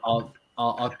 first.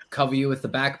 I'll cover you with the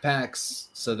backpacks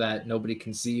so that nobody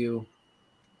can see you.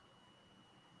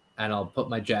 And I'll put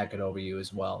my jacket over you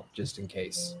as well, just in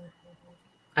case.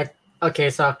 Okay,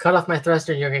 so I'll cut off my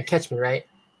thruster and you're going to catch me, right?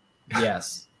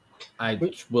 Yes. I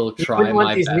will You try wouldn't want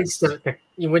my these best. nukes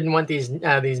you wouldn't want these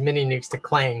mini nukes to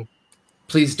clang.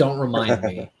 Please don't remind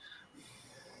me.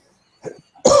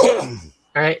 All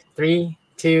right, 3,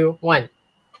 2, 1.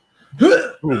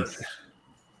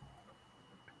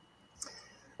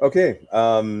 Okay.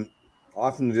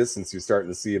 Off in the distance, you're starting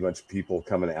to see a bunch of people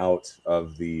coming out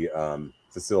of the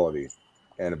facility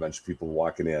and a bunch of people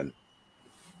walking in.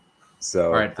 So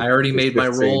All right, I already made my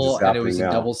shift change roll, is and it was happening a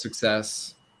now. double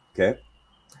success. Okay.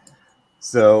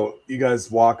 So you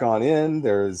guys walk on in.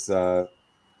 There's the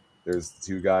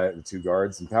two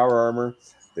guards in power armor.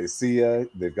 They see you.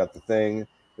 They've got the thing.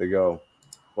 They go,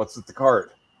 "What's with the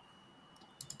cart?"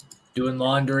 Doing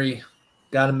laundry.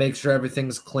 Got to make sure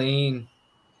everything's clean.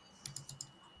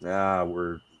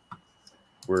 We're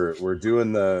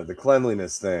doing the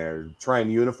cleanliness thing.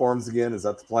 Trying uniforms again. Is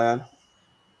that the plan?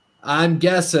 I'm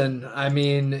guessing. I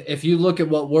mean, if you look at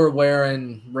what we're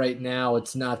wearing right now,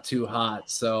 it's not too hot.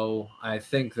 So I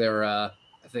think I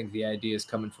think the idea is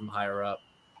coming from higher up.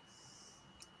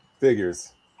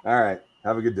 Figures. All right.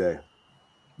 Have a good day.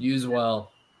 Use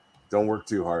well. Don't work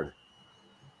too hard.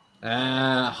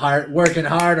 Working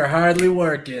hard or hardly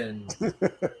working.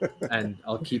 And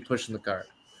I'll keep pushing the cart.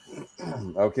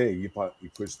 Okay, you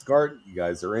push the cart. You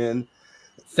guys are in.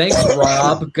 Thanks,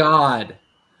 Rob. God.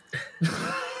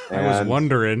 I was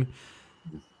wondering.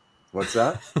 What's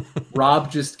that?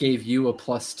 Rob just gave you a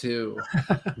 +2.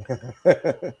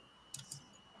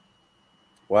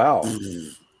 Wow.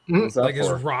 What's that Like,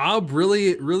 for? is Rob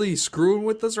really screwing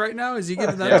with us right now? Is he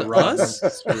giving that to us?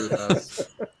 Screw with us.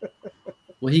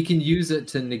 Well, he can use it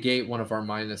to negate one of our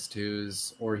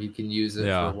 -2s, or he can use it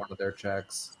for one of their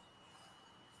checks.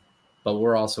 But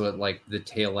we're also at like the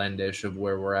tail end-ish of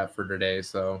where we're at for today,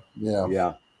 so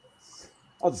yeah.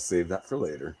 I'll just save that for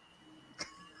later.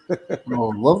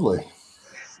 Oh, lovely.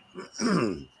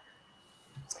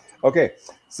 Okay,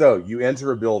 so you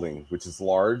enter a building which is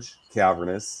large,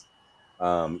 cavernous.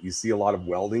 You see a lot of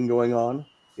welding going on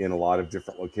in a lot of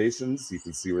different locations. You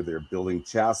can see where they're building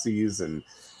chassis and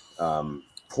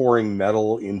pouring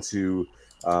metal into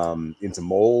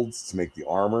molds to make the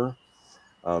armor,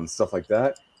 stuff like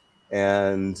that.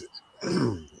 And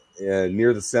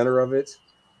near the center of it,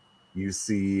 you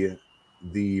see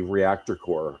the reactor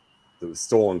core that was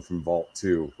stolen from Vault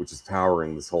 2, which is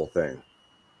powering this whole thing.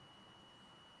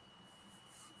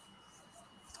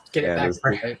 Get it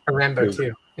back for Rambo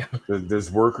 2.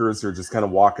 There's workers who are just kind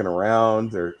of walking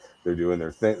around. They're doing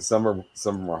their thing. Some of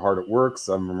them are hard at work.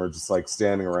 Some of them are just like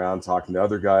standing around talking to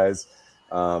other guys.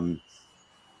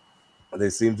 They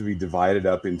seem to be divided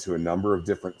up into a number of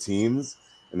different teams,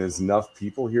 and there's enough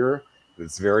people here that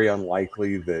it's very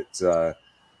unlikely that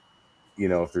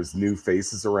if there's new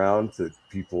faces around, that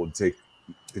people would take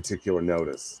particular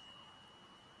notice.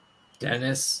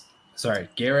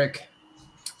 Garrick.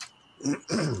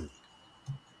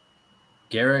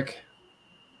 Garrick.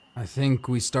 I think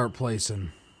we start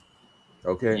placing.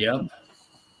 Okay. Yep.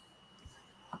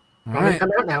 All right.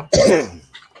 Come out now.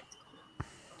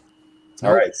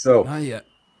 All right. So Not yet.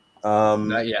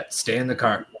 Not yet. Stay in the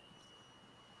car.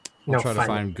 I'll try to fun.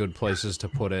 find good places to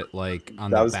put it, like on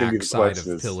That the was gonna be back the side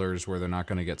question of is- pillars where they're not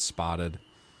going to get spotted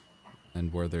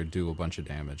and where they do a bunch of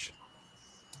damage.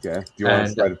 Okay. Do you want to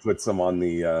And- try to put some on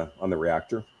the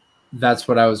reactor? That's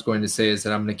what I was going to say, is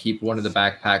that I'm going to keep one of the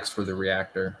backpacks for the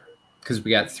reactor, because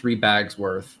we got 3 bags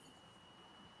worth,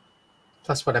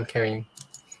 That's what I'm carrying.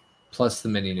 plus the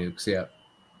mini nukes. Yeah.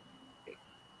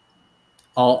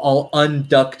 I'll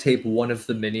unduct tape one of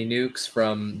the mini nukes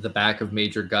from the back of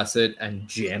Major Gusset and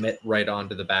jam it right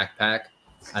onto the backpack,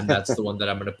 and that's the one that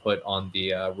I'm going to put on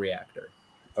the reactor,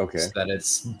 Okay. so that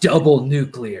it's double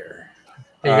nuclear.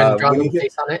 Are you going to draw when a you little get-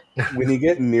 face on it? When you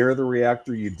get near the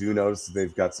reactor, you do notice that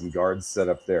they've got some guards set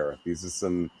up there. These are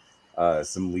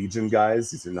some Legion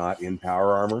guys. These are not in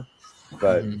power armor,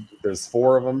 but there's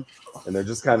 4 of them, and they're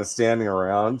just kind of standing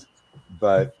around.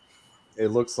 But it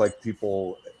looks like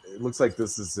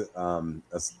this is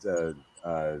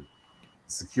a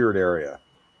secured area.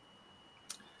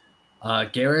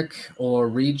 Garrick or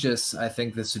Regis, I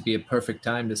think this would be a perfect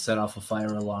time to set off a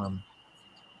fire alarm.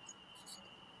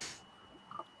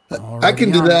 I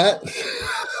can do that.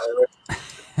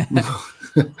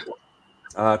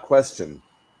 Question: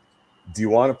 do you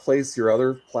want to place your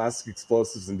other plastic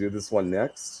explosives and do this one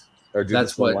next, or do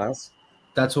That's this one what- last?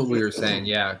 That's what we were saying,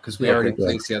 yeah, because we Okay, already good.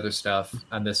 placed the other stuff,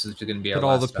 and this is going to be our Hit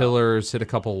all last the stop. pillars, hit a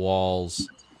couple walls.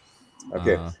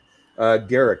 Okay.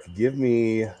 Garrick, give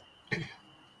me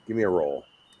a roll.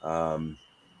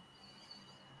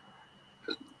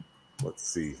 Let's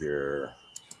see here.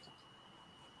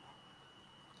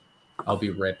 I'll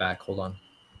be right back. Hold on.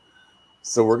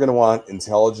 So we're going to want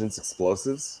intelligence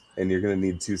explosives, and you're going to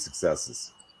need 2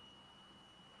 successes.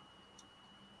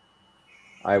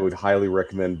 I would highly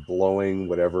recommend blowing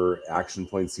whatever action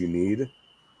points you need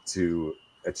to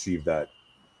achieve that.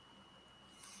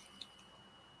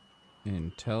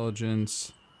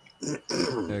 Intelligence,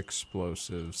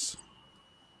 explosives.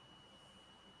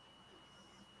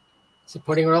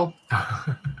 Supporting role.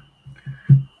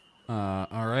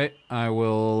 All right. I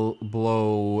will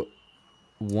blow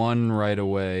 1 right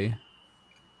away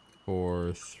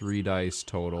for 3 dice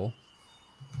total.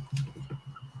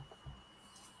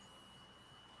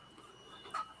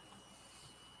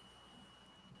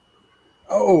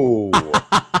 Oh,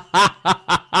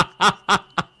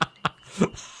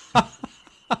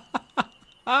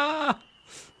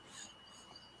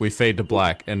 We fade to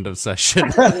black. End of session.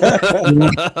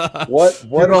 what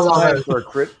roll is time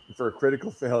over. for a critical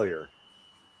failure?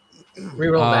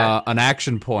 Reroll that. An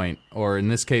action point, or in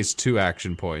this case, 2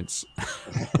 action points.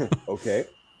 Okay.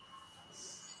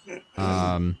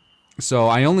 So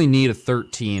I only need a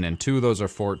 13, and 2 of those are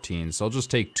 14. So I'll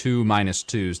just take 2 minus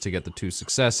 2s to get the 2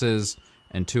 successes,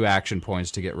 and 2 action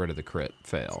points to get rid of the crit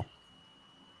fail.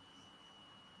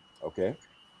 Okay.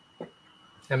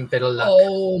 And bit of luck.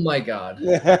 Oh my god.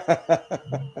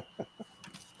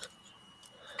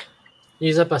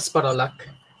 Use up a spot of luck.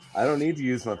 I don't need to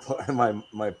use my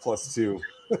 +2.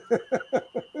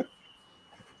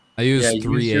 I use Yeah, use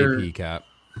 3 your- AP cap.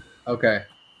 Okay.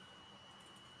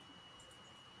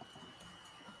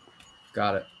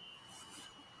 Got it.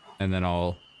 And then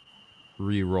I'll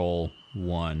re-roll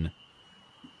 1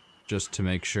 just to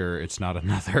make sure it's not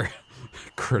another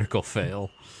critical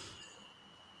fail.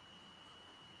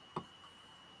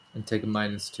 And take a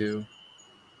 -2.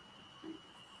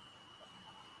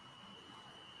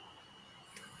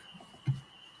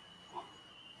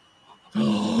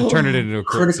 I turn it into a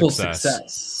Critical success.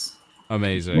 success.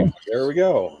 Amazing. There we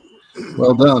go.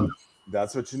 Well done.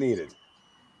 That's what you needed.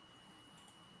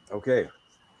 Okay.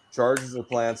 Charges are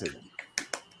planted.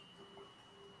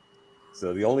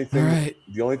 So the only thing All right.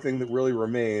 that really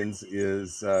remains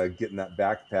is getting that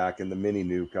backpack and the mini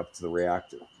nuke up to the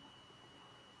reactor.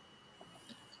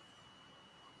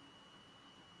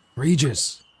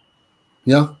 Regis.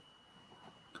 Yeah.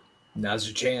 Now's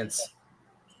your chance.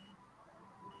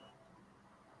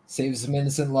 Save some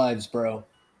innocent lives, bro.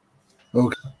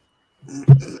 Okay.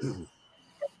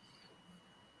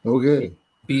 Okay.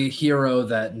 Be a hero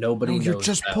that nobody knows. You're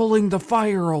just about. pulling the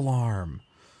fire alarm.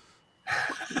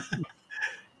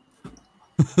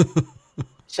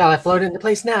 Shall I float into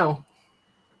place now?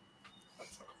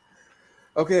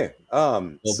 Okay.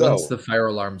 Well, So once the fire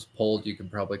alarm's pulled, you can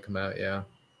probably come out. Yeah.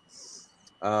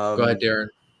 Go ahead, Darren.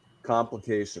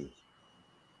 Complication.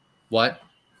 What?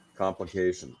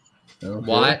 Complication. Okay.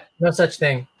 What? No such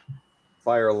thing.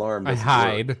 Fire alarm. I doesn't work.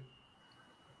 hide.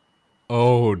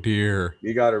 Oh, dear.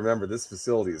 You got to remember, this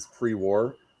facility is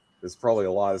pre-war. There's probably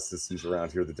a lot of systems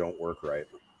around here that don't work right.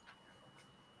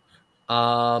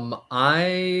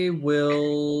 I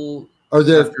will. Are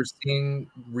there After seeing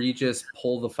Regis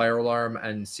pull the fire alarm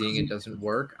and seeing it doesn't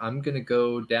work, I'm going to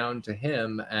go down to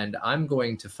him and I'm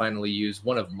going to finally use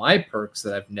one of my perks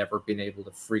that I've never been able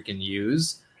to freaking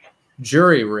use.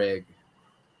 Jury rig.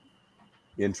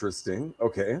 Interesting.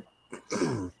 Okay.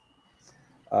 You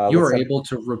let's are have- able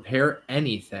to repair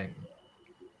anything.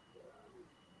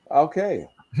 Okay.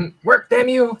 Work, damn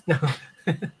you! No.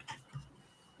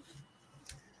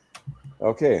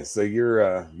 Okay. So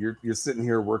you're sitting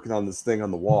here working on this thing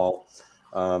on the wall.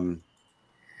 Some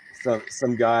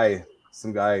guy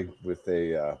with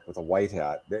a white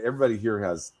hat. Everybody here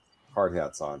has hard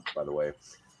hats on, by the way.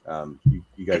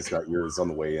 You guys got yours on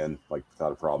the way in, like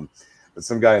without a problem. But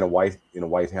some guy in a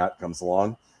white hat comes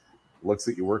along, looks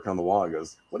at you working on the wall, and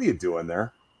goes, "What are you doing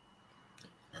there?"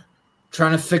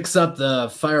 Trying to fix up the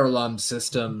fire alarm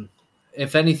system.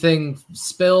 If anything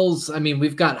spills, I mean,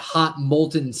 we've got hot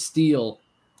molten steel.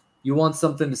 You want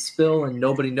something to spill and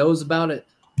nobody knows about it?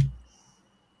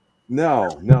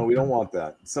 No, we don't want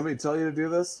that. Somebody tell you to do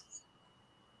this?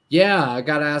 Yeah, I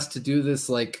got asked to do this.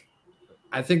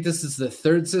 I think this is the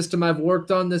 3rd system I've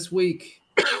worked on this week.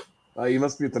 You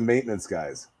must be with the maintenance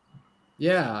guys.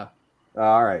 Yeah.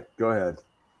 All right, go ahead.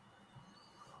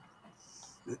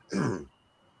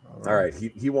 All right,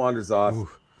 he wanders off. Ooh.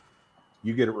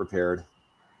 You get it repaired.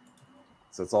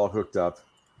 So it's all hooked up.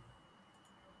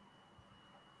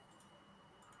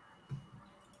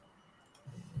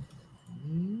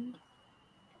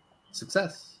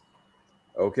 Success.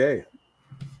 Okay.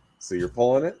 So you're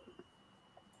pulling it?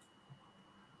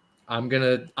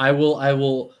 I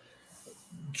will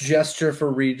gesture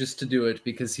for Regis to do it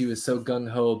because he was so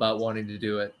gung-ho about wanting to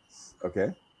do it.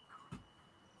 Okay.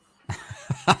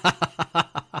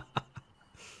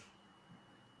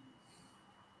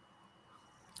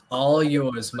 All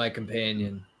yours, my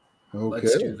companion. okay?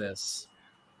 Let's do this.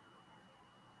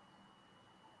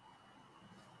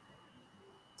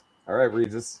 All right,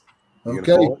 Regis. You gonna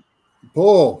Okay. pull it?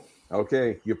 Pull.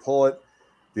 Okay, you pull it.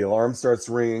 The alarm starts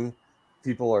ringing.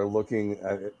 People are looking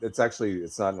at it. It's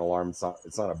not an alarm.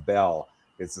 It's not a bell.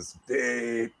 It's this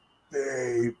beep,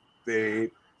 beep,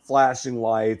 beep, flashing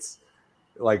lights.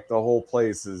 Like the whole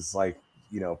place is like,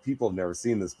 people have never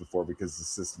seen this before because the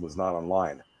system was not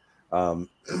online.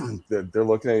 They're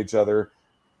looking at each other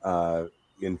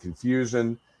in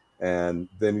confusion, and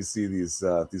then you see these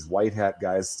white hat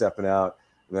guys stepping out,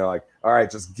 and they're like, "All right,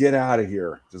 just get out of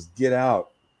here. Just get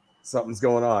out. Something's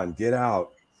going on. Get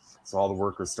out." So all the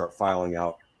workers start filing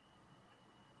out.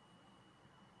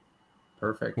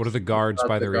 Perfect. What are the guards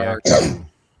by the guards? reactor?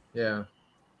 Yeah.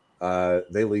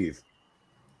 They leave.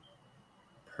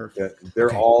 Perfect. They're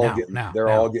Okay, all now, getting. now, they're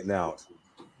now. all getting out.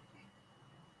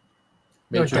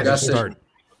 Major No, Just Gustin, start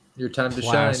your time to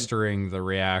shine. plastering the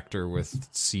reactor with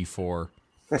C4.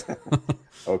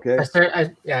 Okay.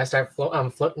 I start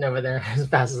floating over there as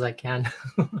fast as I can.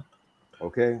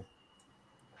 Okay.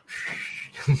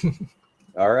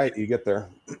 All right, you get there.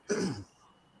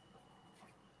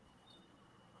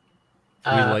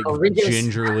 We like Regis-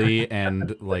 gingerly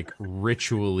and like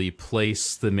ritually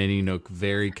place the mini Nook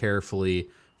very carefully,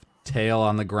 tail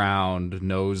on the ground,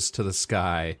 nose to the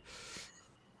sky,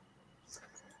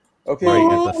 Okay,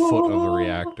 right at the foot of the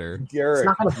reactor. It's Garrick,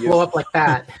 not going to blow up like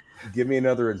that. give me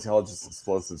another intelligence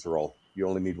explosives roll. You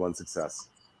only need one success.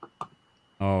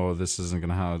 Oh, this isn't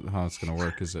gonna how it's gonna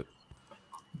work, is it?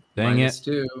 Dang it!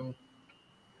 -2.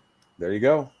 There you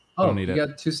go. Oh, Don't need you it.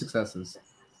 got 2 successes.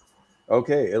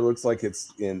 Okay, it looks like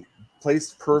it's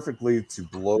placed perfectly to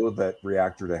blow that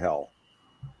reactor to hell.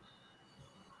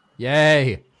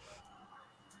 Yay!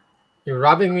 You're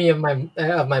robbing me of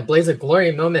my blaze of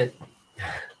glory moment.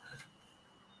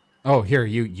 Oh, here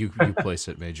you place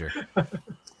it, Major.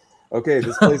 Okay,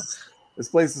 this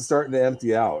place is starting to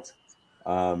empty out,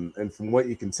 and from what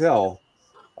you can tell,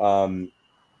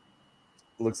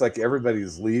 looks like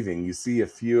everybody's leaving. You see a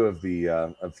few of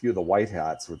the white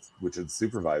hats, which are the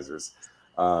supervisors.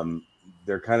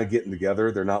 They're kind of getting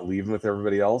together. They're not leaving with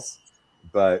everybody else,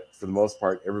 but for the most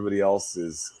part, everybody else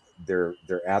they're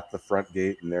at the front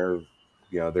gate, and they're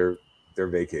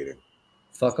vacating.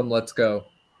 Fuck them. Let's go.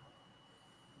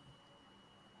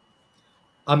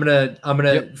 I'm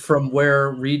gonna from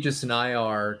where Regis and I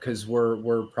are, because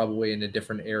we're probably in a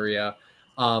different area.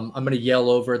 I'm gonna yell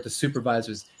over at the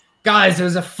supervisors, guys,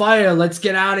 there's a fire. Let's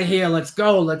get out of here. Let's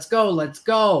go. Let's go. Let's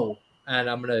go. And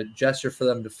I'm gonna gesture for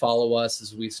them to follow us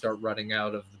as we start running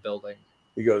out of the building.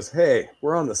 He goes, "Hey,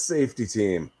 we're on the safety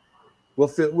team.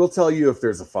 We'll tell you if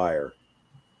there's a fire."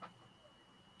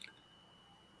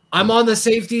 I'm on the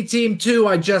safety team too.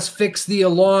 I just fixed the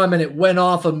alarm and it went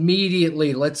off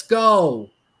immediately. Let's go.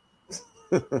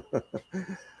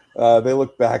 They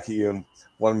look back at you, and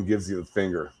one of them gives you the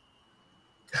finger.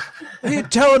 Are you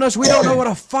telling us we don't know what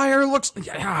a fire looks like?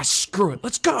 Ah, screw it.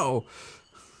 Let's go.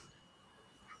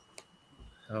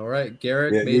 All right,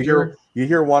 Garrett, Yeah, Major. you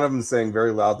hear one of them saying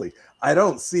very loudly, "I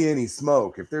don't see any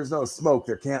smoke. If there's no smoke,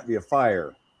 there can't be a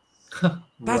fire."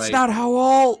 That's Right. not how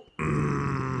all.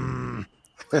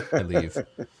 I leave.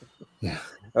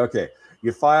 Okay,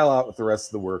 you file out with the rest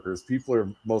of the workers. People are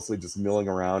mostly just milling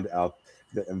around out,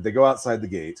 and they go outside the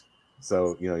gate.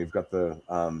 So you've got the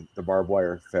barbed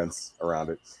wire fence around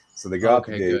it. So they go out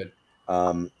the gate,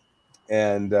 good.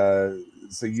 and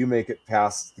so you make it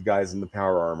past the guys in the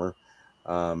power armor,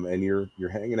 and you're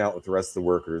hanging out with the rest of the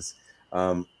workers.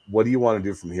 What do you want to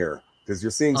do from here? Because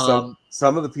you're seeing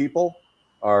some of the people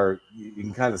are, you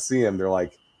can kind of see them. They're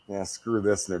like, "Yeah, screw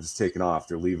this," and they're just taking off.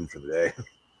 They're leaving for the day.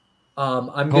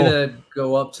 I'm gonna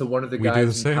go up to one of the We do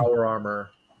guys the in same. power armor,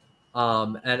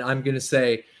 and I'm gonna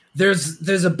say,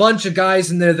 "There's a bunch of guys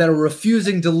in there that are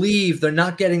refusing to leave. They're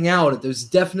not getting out. There's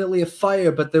definitely a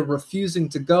fire, but they're refusing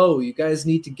to go. You guys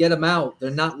need to get them out.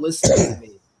 They're not listening to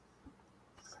me."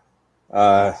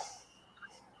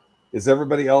 Is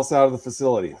everybody else out of the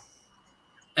facility?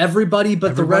 Everybody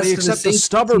but the rest Everybody of the except the safety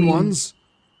stubborn team, ones.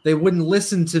 they wouldn't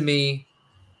listen to me.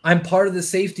 I'm part of the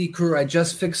safety crew. I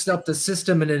just fixed up the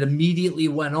system and it immediately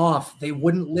went off. They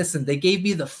wouldn't listen. They gave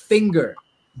me the finger.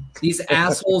 These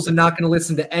assholes are not going to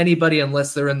listen to anybody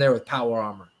unless they're in there with power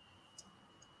armor.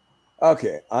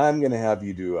 Okay, I'm going to have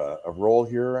you do a roll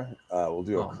here. We'll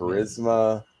do a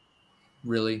charisma.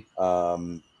 Really?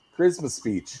 Charisma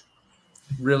speech.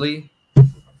 Really?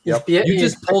 Yep. You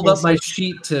just pulled up my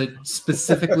sheet to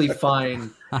specifically find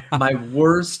my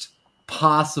worst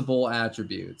possible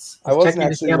attributes. I wasn't checking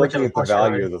to see actually how much looking of a at the plus you are.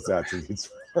 value of those attributes.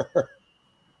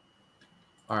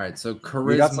 All right, so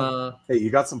charisma. Hey, you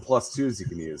got some +2s you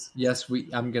can use. Yes,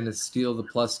 I'm gonna steal the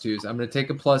 +2s. I'm gonna take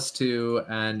a +2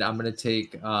 and I'm gonna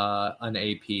take an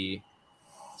AP.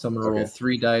 So I'm gonna roll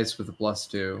 3 dice with a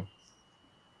 +2.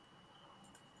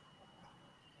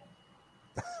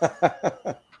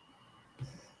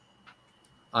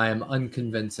 I am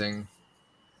unconvincing.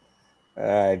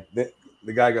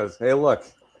 The guy goes, "Hey, look,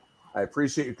 I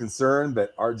appreciate your concern,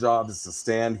 but our job is to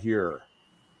stand here."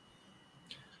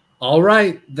 All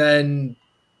right, then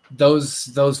those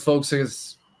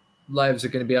folks' lives are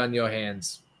going to be on your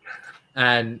hands.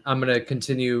 And I'm going to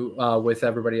continue with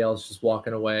everybody else just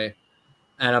walking away.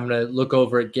 And I'm going to look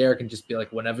over at Garrick and just be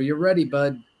like, whenever you're ready,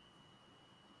 bud.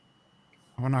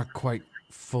 We're not quite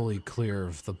fully clear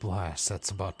of the blast that's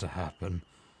about to happen.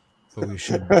 But we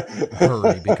should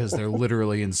hurry because they're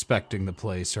literally inspecting the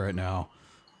place right now.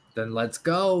 Then let's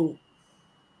go.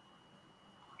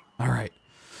 All right.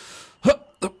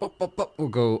 We'll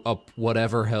go up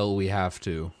whatever hell we have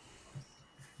to.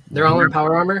 They're all in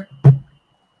power armor.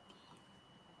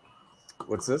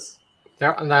 What's this?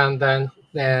 They're the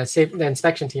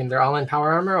inspection team. They're all in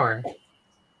power armor, or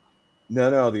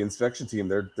No. The inspection team.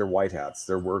 They're white hats.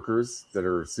 They're workers that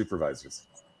are supervisors.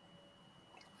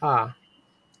 ah.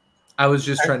 I was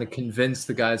just trying to convince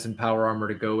the guys in power armor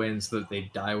to go in so that they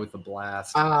die with the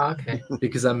blast. Okay.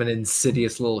 Because I'm an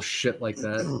insidious little shit like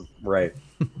that. Right.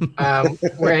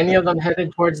 Were any of them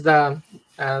headed towards the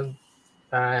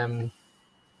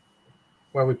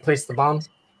where we placed the bombs?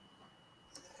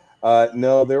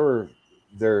 No,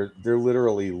 they're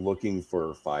literally looking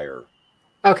for fire.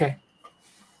 Okay.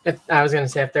 I was gonna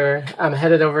say if they're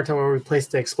headed over to where we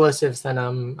placed the explosives, then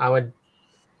I would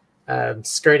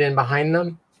skirt in behind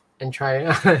them and try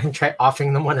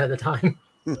offing them one at a time.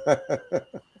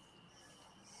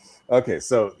 Okay,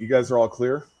 so you guys are all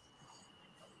clear?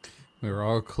 We're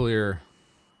all clear.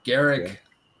 Garrick, Okay.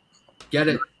 get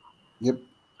it. Yep.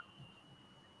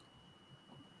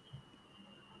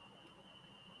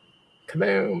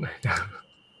 Kaboom!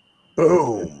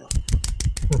 Boom.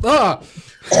 Ah!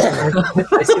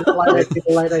 I see the light. I see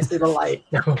the light. I see the light.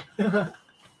 No.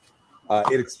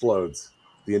 It explodes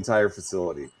the entire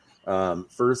facility.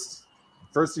 First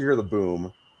you hear the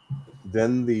boom,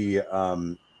 then the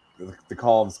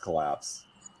columns collapse.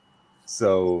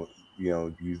 So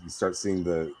you start seeing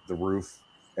the roof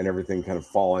and everything kind of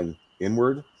falling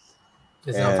inward.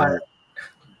 Is it on fire?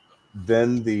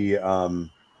 Then the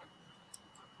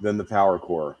power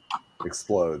core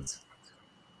explodes,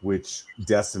 which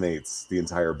decimates the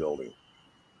entire building.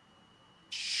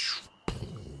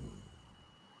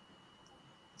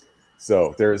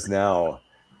 So there's now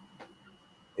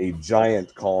a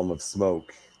giant column of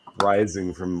smoke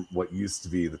rising from what used to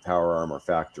be the power armor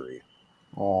factory.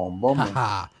 Oh, bummer.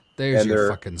 Haha. There's And your they're-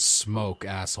 fucking smoke,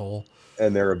 asshole.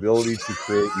 And their ability to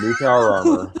create new power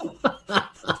armor.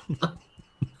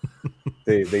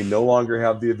 They no longer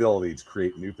have the ability to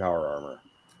create new power armor.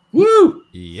 Woo!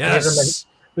 Yes.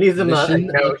 Leave them a Mission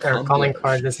note or calling accomplished.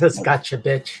 card that says "Gotcha,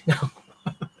 bitch."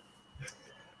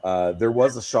 No. There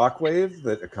was a shockwave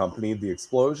that accompanied the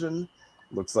explosion.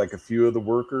 Looks like a few of the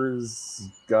workers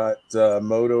got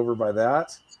mowed over by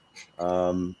that.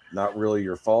 Not really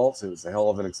your fault. It was a hell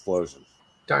of an explosion.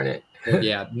 Darn it.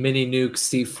 Yeah, mini nuke,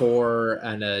 C4,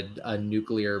 and a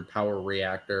nuclear power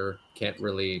reactor can't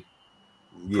really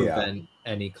Yeah, prevent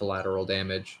any collateral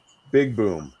damage. big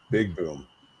boom, big boom.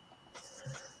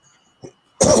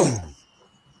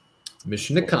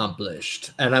 Mission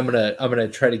accomplished. And I'm gonna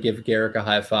try to give Garrick a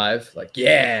high five. Like,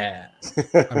 yeah.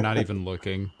 I'm not even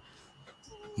looking.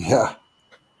 Yeah.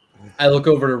 I look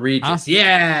over to Regis.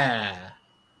 Yeah.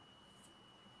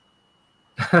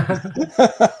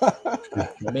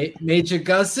 Major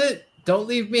Gusset, don't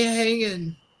leave me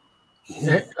hanging.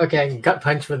 Okay, gut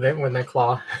punch with their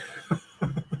claw.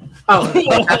 Oh,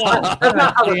 that's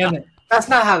not how Damn it. that's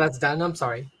not how that's done. I'm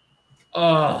sorry.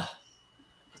 Oh.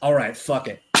 All right, fuck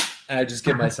it. And I just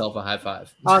give myself a high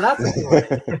five. Oh, that's a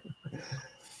good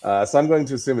one. So I'm going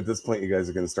to assume at this point you guys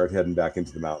are going to start heading back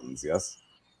into the mountains, yes?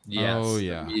 Yes. Oh,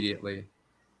 yeah. Immediately.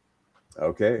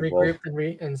 Okay, well,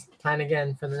 Regroup and plan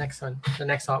again for the next one, the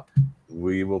next hop.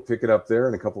 we will pick it up there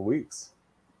in a couple weeks.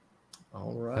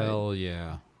 All right. Hell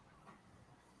yeah.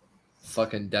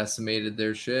 Fucking decimated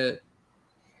their shit.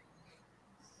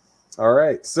 All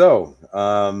right, so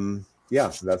yeah,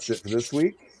 so that's it for this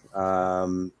week.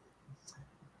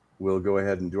 We'll go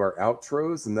ahead and do our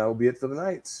outros, and that'll be it for the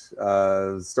night.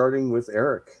 Starting with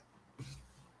Eric.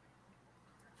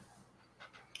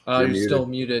 You're muted. still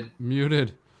muted.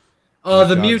 Muted. Oh,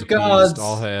 the Gods mute appeased, gods.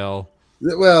 All hail.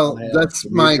 Well, Yeah. that's The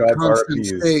my mute gods are constant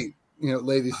appeased. state,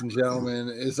 ladies and gentlemen,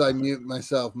 is I mute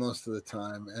myself most of the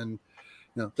time. And,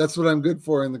 that's what I'm good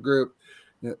for in the group.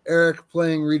 Eric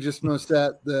playing Regis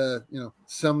Moset, the,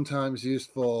 sometimes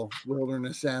useful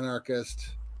wilderness anarchist.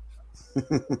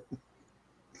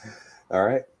 All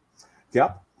right.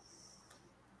 Yep.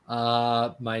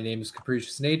 My name is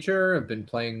Capricious Nature. I've been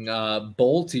playing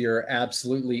Bolt, your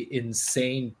absolutely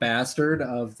insane bastard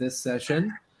of this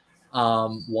session.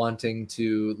 wanting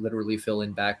to literally fill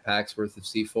in backpacks worth of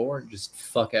C4 and just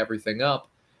fuck everything up.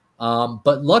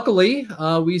 But luckily,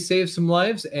 we saved some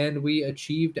lives and we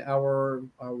achieved our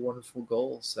wonderful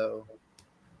goal. So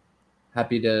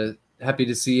happy to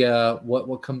see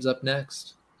what comes up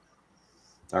next.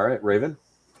 All right, Raven.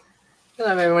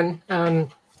 Hello, everyone. I'm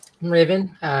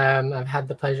Raven. I've had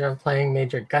the pleasure of playing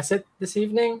Major Gusset this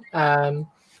evening. I'm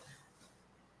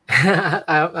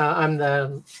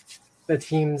the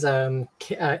team's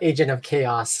agent of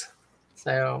chaos,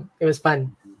 so it was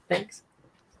fun. Thanks.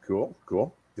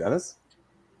 Cool. Dennis.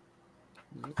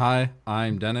 Hi,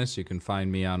 I'm Dennis. You can find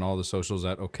me on all the socials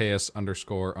at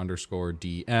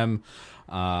Okeus__DM.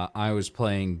 I was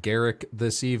playing Garrick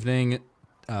this evening.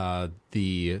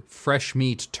 The fresh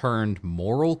meat turned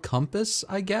moral compass,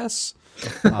 I guess.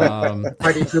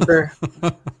 Party Cooper.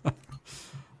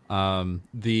 I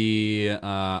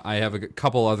have a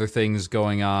couple other things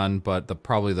going on, but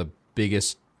probably the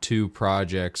biggest two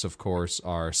projects, of course,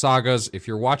 are Sagas. If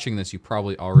you're watching this, you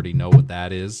probably already know what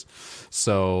that is.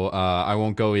 So I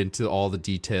won't go into all the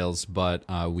details, but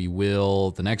we will.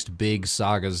 The next big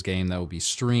Sagas game that will be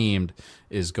streamed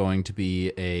is going to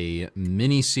be a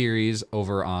mini-series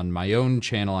over on my own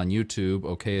channel on YouTube,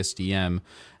 OKSDM,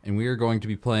 and we are going to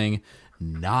be playing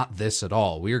not this at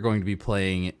all. We are going to be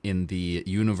playing in the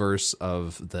universe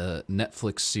of the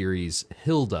Netflix series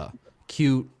Hilda.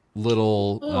 Cute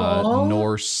little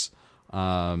Norse,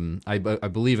 I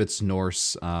believe it's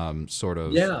Norse sort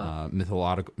of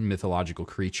mythological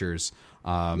creatures.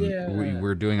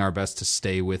 We're doing our best to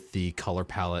stay with the color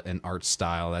palette and art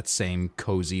style, that same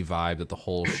cozy vibe that the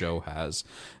whole show has.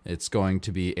 It's going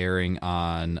to be airing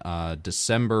on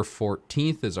December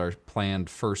 14th is our planned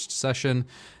first session,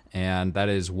 and that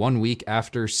is 1 week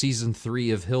after season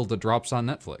 3 of Hilda drops on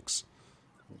Netflix.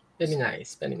 Very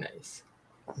nice.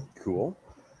 Cool.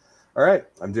 All right,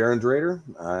 I'm Darren Drader.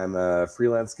 I'm a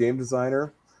freelance game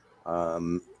designer.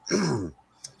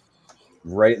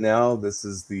 Right now, this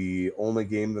is the only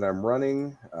game that I'm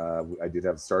running. I did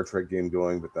have a Star Trek game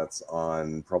going, but that's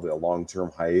on probably a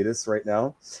long-term hiatus right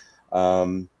now.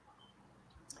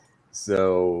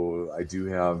 So I do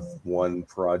have one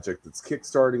project that's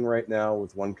kickstarting right now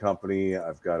with one company.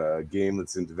 I've got a game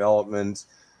that's in development,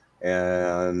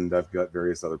 and I've got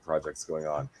various other projects going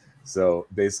on. So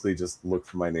basically just look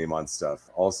for my name on stuff.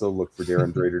 Also look for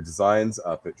Darren Drader Designs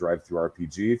up at Drive-Thru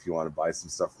RPG. If you want to buy some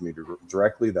stuff from me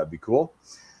directly, that'd be cool.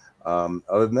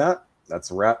 Other than that, that's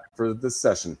a wrap for this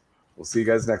session. We'll see you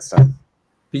guys next time.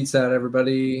 Peace out,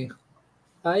 everybody.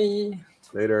 Bye.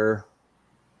 Later.